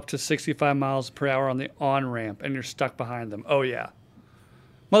get up to 65 miles per hour on the on ramp and you're stuck behind them, oh yeah,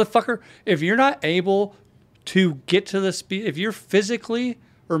 motherfucker. If you're not able to get to the speed, if you're physically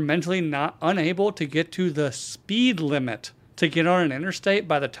or mentally not unable to get to the speed limit to get on an interstate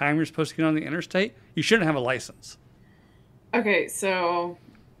by the time you're supposed to get on the interstate, you shouldn't have a license. Okay, so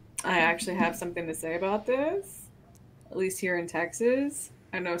I actually have something to say about this. At least here in Texas,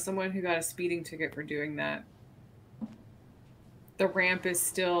 I know someone who got a speeding ticket for doing that. The ramp is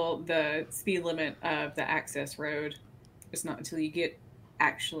still the speed limit of the access road. It's not until you get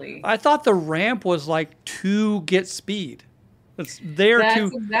actually. I thought the ramp was like to get speed. It's there That's to,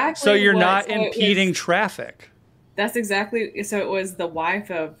 exactly so you're what- not so it impeding was- traffic. That's exactly. So it was the wife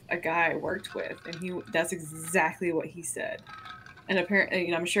of a guy I worked with, and that's exactly what he said. And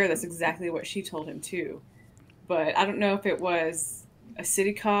apparently, I'm sure that's exactly what she told him too. But I don't know if it was a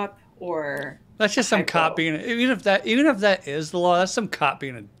city cop or That's just some typo. cop being, even if that is the law, that's some cop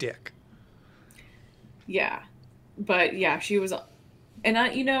being a dick. Yeah. But yeah, she was, and I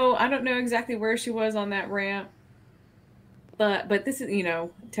don't know exactly where she was on that ramp. But this is,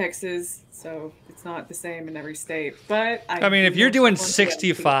 Texas, so it's not the same in every state. But I mean, if do you're know doing someone who got a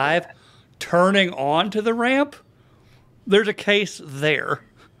ticket for 65 that. turning onto the ramp, there's a case there.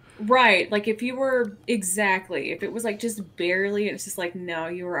 Right, like if you were if it was like just barely, and it's just like, no,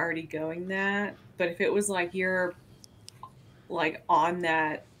 you were already going that. But if it was like you're like on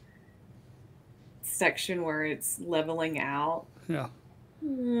that section where it's leveling out, Yeah.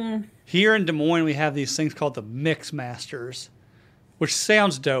 mm, Here in Des Moines, we have these things called the Mix Masters, which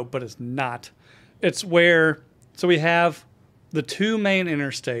sounds dope, but it's not. It's where, so we have the two main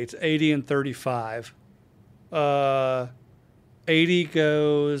interstates, 80 and 35. 80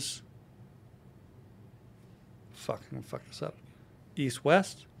 goes, I'm gonna fuck this up,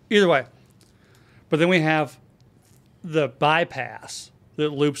 east-west? Either way. But then we have the bypass that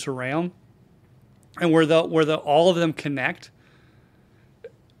loops around, and where all of them connect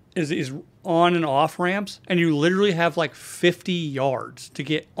is on and off ramps, and you literally have like 50 yards to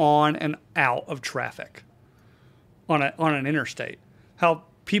get on and out of traffic on an interstate. How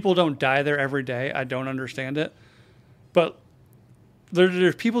people don't die there every day, I don't understand it. But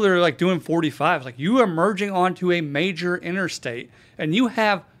there's people that are like doing 45. Like, you are merging onto a major interstate and you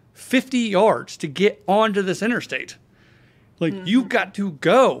have 50 yards to get onto this interstate. Like, you've got to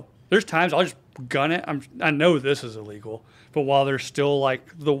go. There's times I'll just gun it. I know this is illegal, but while there's still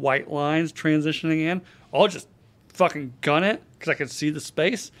like the white lines transitioning in, I'll just fucking gun it because I can see the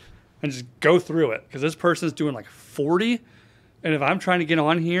space and just go through it. Because this person's doing like 40, and if I'm trying to get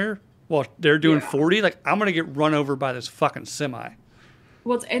on here while they're doing 40, like, I'm gonna get run over by this fucking semi.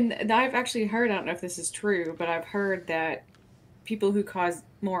 well, and I've actually heard, I don't know if this is true, but I've heard that people who cause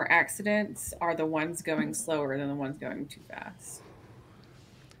more accidents are the ones going slower than the ones going too fast.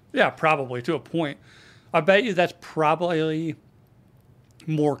 Yeah, probably to a point. I bet you that's probably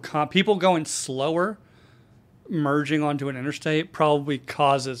more people going slower merging onto an interstate probably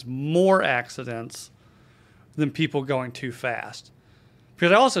causes more accidents than people going too fast.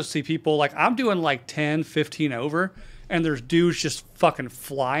 Because I also see people like, I'm doing like 10, 15 over, and there's dudes just fucking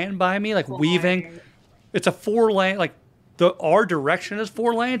flying by me, like weaving. It's a 4-lane, like our direction is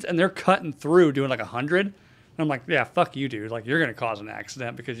 4 lanes, and they're cutting through doing like 100. And I'm like, yeah, fuck you, dude. Like, you're going to cause an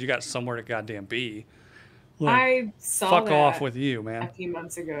accident because you got somewhere to goddamn be. Like, I saw fuck that off with you, a man. few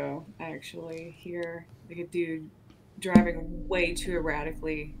months ago, actually, here, like a dude driving way too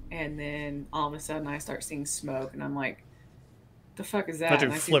erratically, and then all of a sudden I start seeing smoke, and I'm like, the fuck is that? That dude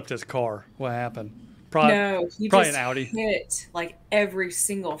And I see- flipped his car. What happened? Probably, No, he probably just an Audi. hit like every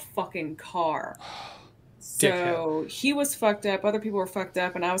single fucking car. So he was fucked up. Other people were fucked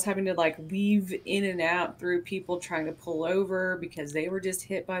up, and I was having to like weave in and out through people trying to pull over because they were just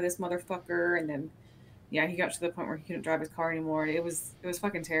hit by this motherfucker. And then, yeah, he got to the point where he couldn't drive his car anymore. It was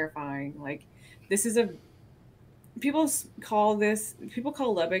fucking terrifying. Like, this is people call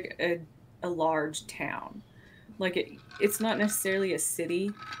Lubbock a large town. Like, it's not necessarily a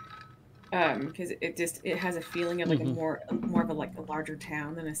city. because it has a feeling of like more of a like a larger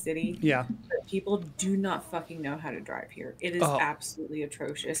town than a city. Yeah. But people do not fucking know how to drive here. It is Oh, absolutely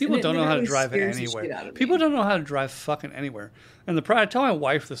atrocious. people And it don't know how to literally drive scares the anywhere. shit out of People me. don't know how to drive fucking anywhere. And I tell my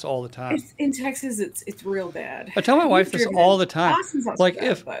wife this all the time. It's in Texas. It's real bad. I tell my wife We've this driven all in the time. Austin's not so Like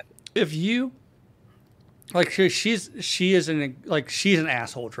bad, but if you like she's an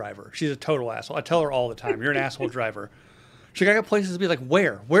asshole driver. She's a total asshole. I tell her all the time, you're an asshole driver. She's like, I got places to be. Like,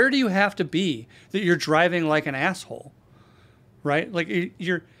 where do you have to be that you're driving like an asshole? Right? Like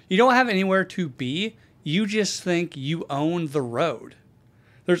you don't have anywhere to be. You just think you own the road.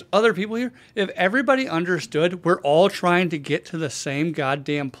 There's other people here. If everybody understood we're all trying to get to the same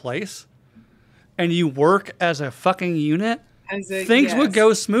goddamn place and you work as a fucking unit, things would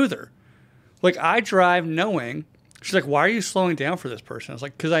go smoother. Like, I drive knowing, she's like, why are you slowing down for this person? I was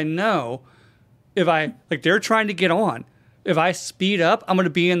like, because I know if they're trying to get on. If I speed up, I'm going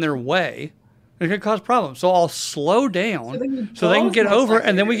to be in their way. It's going to cause problems. So I'll slow down so they can get over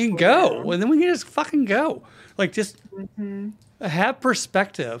and then we can go. And then we can just fucking go. Like, just have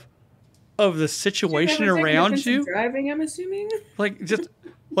perspective of the situation around you. Driving, I'm assuming. Like, just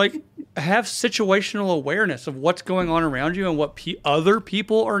have situational awareness of what's going on around you and what other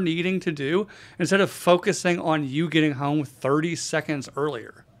people are needing to do instead of focusing on you getting home 30 seconds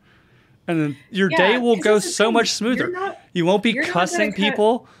earlier. And then your day will go so much smoother. You won't be cussing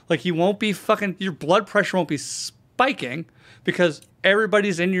people. Like, you won't be your blood pressure won't be spiking because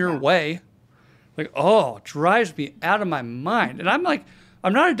everybody's in your way. Like, drives me out of my mind. And I'm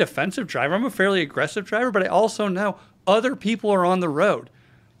not a defensive driver. I'm a fairly aggressive driver, but I also know other people are on the road.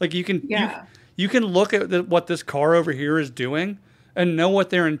 Like, you can look at what this car over here is doing and know what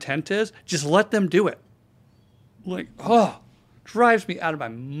their intent is. Just let them do it. Like, drives me out of my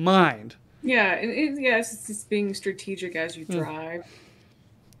mind. Yeah, it's just being strategic as you drive.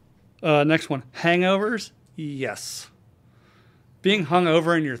 Next one, hangovers. Yes, being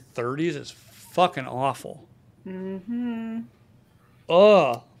hungover in your 30s is fucking awful. To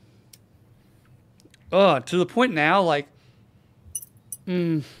the point now, like,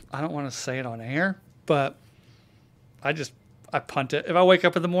 I don't want to say it on air, but I punt it. If I wake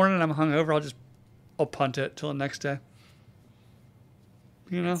up in the morning and I'm hungover, I'll punt it till the next day.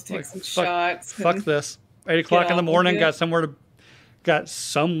 You know, take some shots. Fuck this. 8 o'clock in the morning, got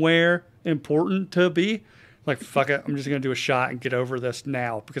somewhere important to be. Like, fuck it. I'm just gonna do a shot and get over this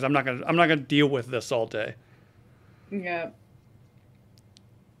now because I'm not gonna deal with this all day. Yeah.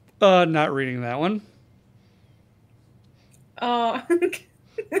 Not reading that one. Oh,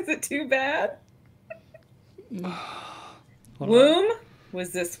 is it too bad? Womb?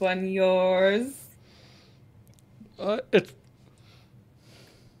 Was this one yours?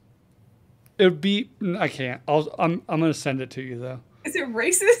 It'd be. I can't. I'm gonna send it to you though. Is it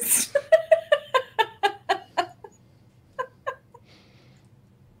racist?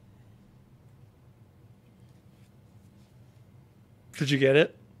 Did you get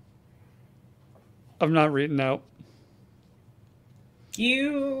it? I'm not reading out.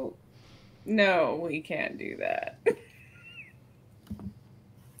 No, we can't do that.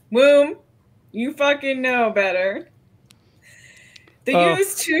 Womb, you fucking know better. The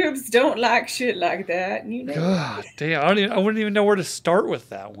used tubes don't like shit like that. You know. God damn, I wouldn't even know where to start with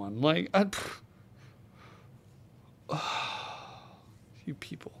that one. Like, you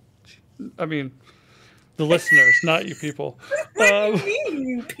people. I mean, the listeners, not you people. What do you mean,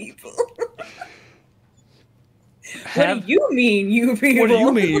 you people? What do you mean, you people? What do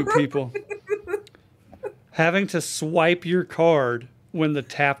you mean, you people? Having to swipe your card when the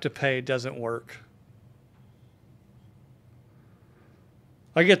tap to pay doesn't work.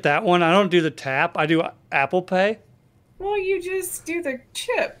 I get that one. I don't do the tap. I do Apple Pay. Well, you just do the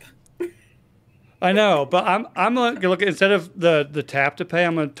chip. I know, but I'm gonna look instead of the tap to pay.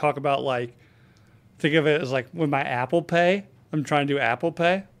 I'm gonna talk about think of it as like with my Apple Pay. I'm trying to do Apple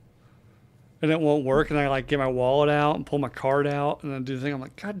Pay, and it won't work. And I get my wallet out and pull my card out, and then do the thing. I'm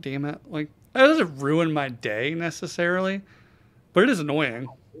like, God damn it! Like, that doesn't ruin my day necessarily, but it is annoying.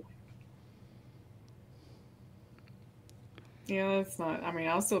 Yeah, it's not. I mean,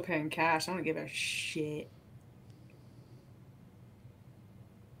 I was still paying cash. I don't give a shit.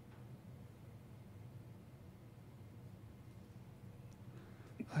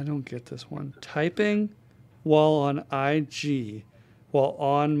 I don't get this one. Typing while on IG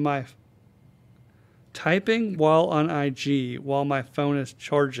while my phone is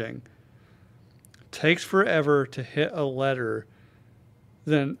charging. Takes forever to hit a letter,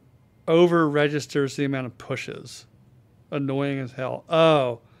 then over registers the amount of pushes. Annoying as hell.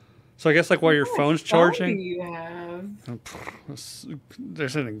 Oh, So I guess like while your What phone's phone do charging, you have? they're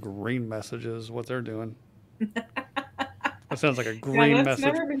sending green messages. What they're doing. That sounds like a Yeah, green that's message.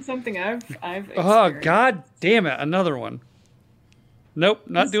 never been something I've Oh experienced. God damn it! Another one. Nope,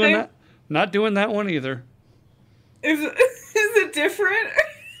 The not doing same- that. Not doing that one either. Is it different?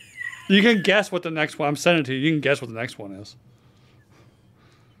 You can guess what the next one. I'm sending it to you. You can guess what the next one is.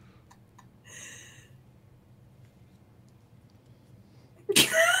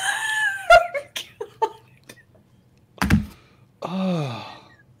 Oh,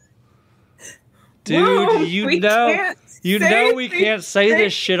 dude, Whoa, you we know, can't you say know we these can't say this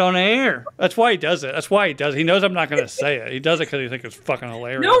things. shit on air. That's why he does it. That's why he does it. He knows I'm not going to say it. He does it because he thinks it's fucking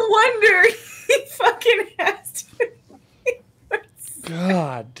hilarious. No wonder he fucking has to.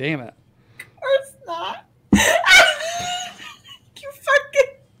 God damn it. Of course not.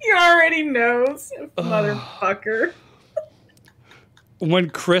 He already knows, motherfucker.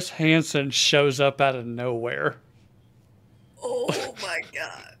 When Chris Hansen shows up out of nowhere. Oh my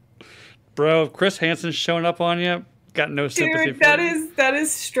god. Bro, if Chris Hansen's showing up on you, got no sympathy Dude, for you. that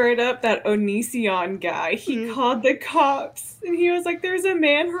is straight up that Onision guy. He called the cops and he was like, "There's a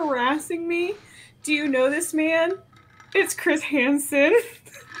man harassing me. Do you know this man? It's Chris Hansen."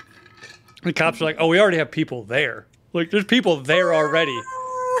 The cops are like, oh, we already have people there. Like, there's people there already.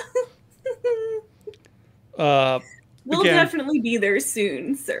 We'll Again, definitely be there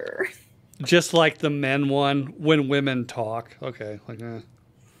soon, sir. just like the men one, when women talk. Okay, like DUI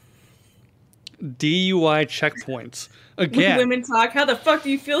checkpoints. When Again, women talk, how the fuck do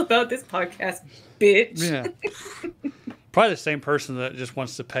you feel about this podcast, bitch? yeah. Probably the same person that just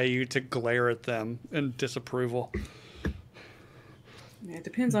wants to pay you to glare at them in disapproval. Yeah, it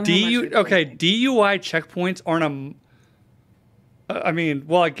depends on how much Okay, DUI checkpoints aren't I mean,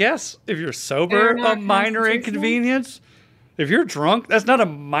 well, I guess if you're sober, They're a not minor constitutional? inconvenience. If you're drunk, that's not a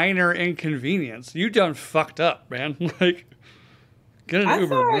minor inconvenience. You done fucked up, man. Like, get an I Uber,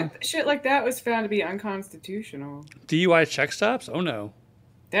 thought man. shit like that was found to be unconstitutional. DUI check stops? Oh no.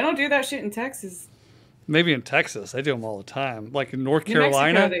 They don't do that shit in Texas. Maybe in Texas, they do them all the time. Like in North New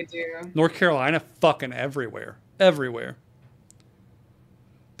Carolina, Mexico, they do. North Carolina, fucking everywhere, everywhere.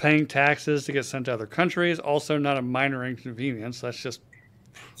 Paying taxes to get sent to other countries, also not a minor inconvenience. That's just,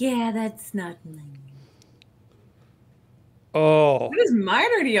 Yeah, that's not minor. oh, What is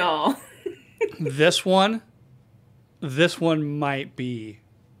minor to y'all? this one might be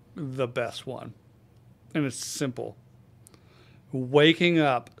the best one. And it's simple. Waking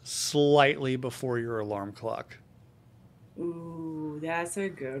up slightly before your alarm clock. Ooh, that's a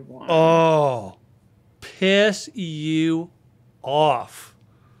good one. Oh, piss you off.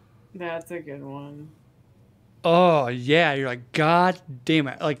 That's a good one. Oh, yeah. You're like, God damn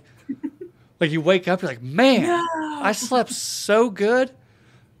it. Like you wake up, you're like, man, No. I slept so good.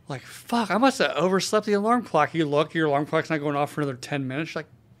 Like, fuck, I must have overslept the alarm clock. You look, your alarm clock's not going off for another 10 minutes. You're like,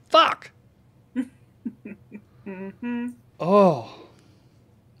 fuck. Mm-hmm. Oh.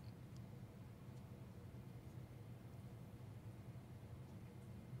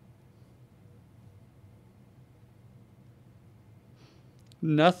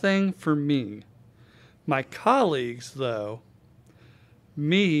 Nothing for me. My colleagues, though,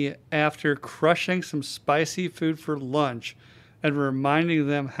 me after crushing some spicy food for lunch and reminding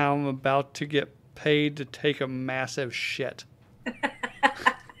them how I'm about to get paid to take a massive shit.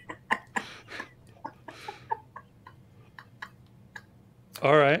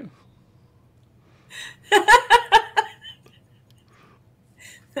 All right.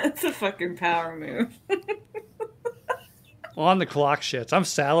 That's a fucking power move. On the clock shits. I'm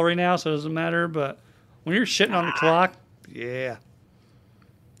salary now, so it doesn't matter, but when you're shitting on the clock, yeah.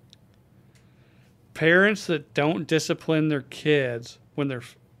 Parents that don't discipline their kids when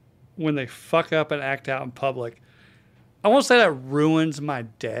they fuck up and act out in public. I won't say that ruins my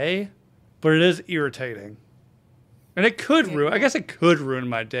day, but it is irritating. And it could ruin, I guess it could ruin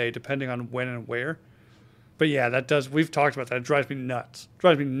my day depending on when and where. But yeah, that does, we've talked about that. It drives me nuts. It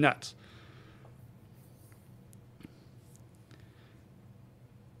drives me nuts.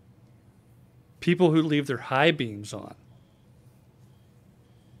 People who leave their high beams on.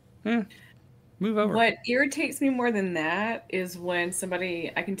 Move over. What irritates me more than that is when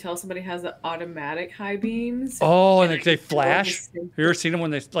I can tell somebody has the automatic high beams. Oh, and I they can tell flash. this- Have you ever seen them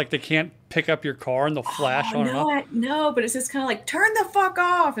when they can't pick up your car and they'll flash on and off? No, but it's just kind of like, turn the fuck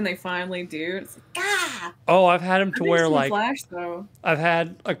off, and they finally do. It's like, ah. Oh, I've had them to where like flash though. I've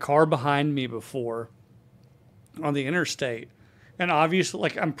had a car behind me before on the interstate, and obviously,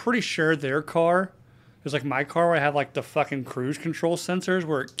 like I'm pretty sure their car is like my car, where I have like the fucking cruise control sensors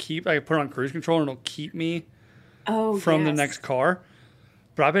where I put it on cruise control and it'll keep me from the Yes. next car.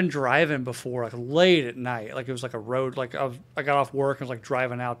 But I've been driving before, like late at night. Like it was like a road. Like I got off work and was like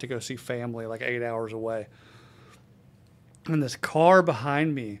driving out to go see family, like 8 hours away. And this car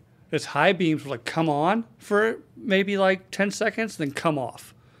behind me, its high beams were like come on for maybe like 10 seconds, then come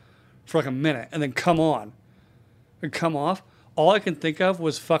off for like a minute, and then come on and come off. All I can think of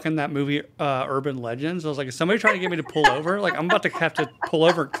was fucking that movie Urban Legends. I was like, is somebody trying to get me to pull over? Like I'm about to have to pull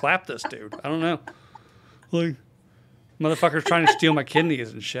over and clap this dude. I don't know. Like. Motherfuckers trying to steal my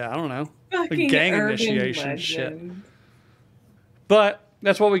kidneys and shit. I don't know. Fucking Gang Urban initiation shit. Legend. But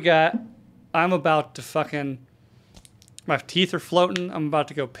that's what we got. I'm about to fucking... My teeth are floating. I'm about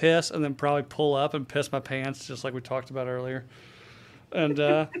to go piss and then probably pull up and piss my pants just like we talked about earlier. And,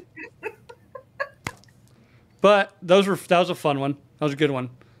 but that was a fun one. That was a good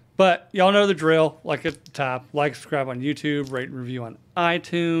one. But y'all know the drill. Like at the top. Like, subscribe on YouTube. Rate and review on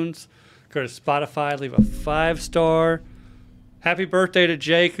iTunes. Go to Spotify. Leave a 5-star. Happy birthday to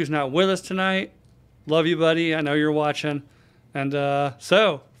Jake, who's not with us tonight. Love you, buddy. I know you're watching. And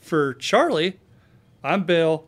so, for Charlie, I'm Bill.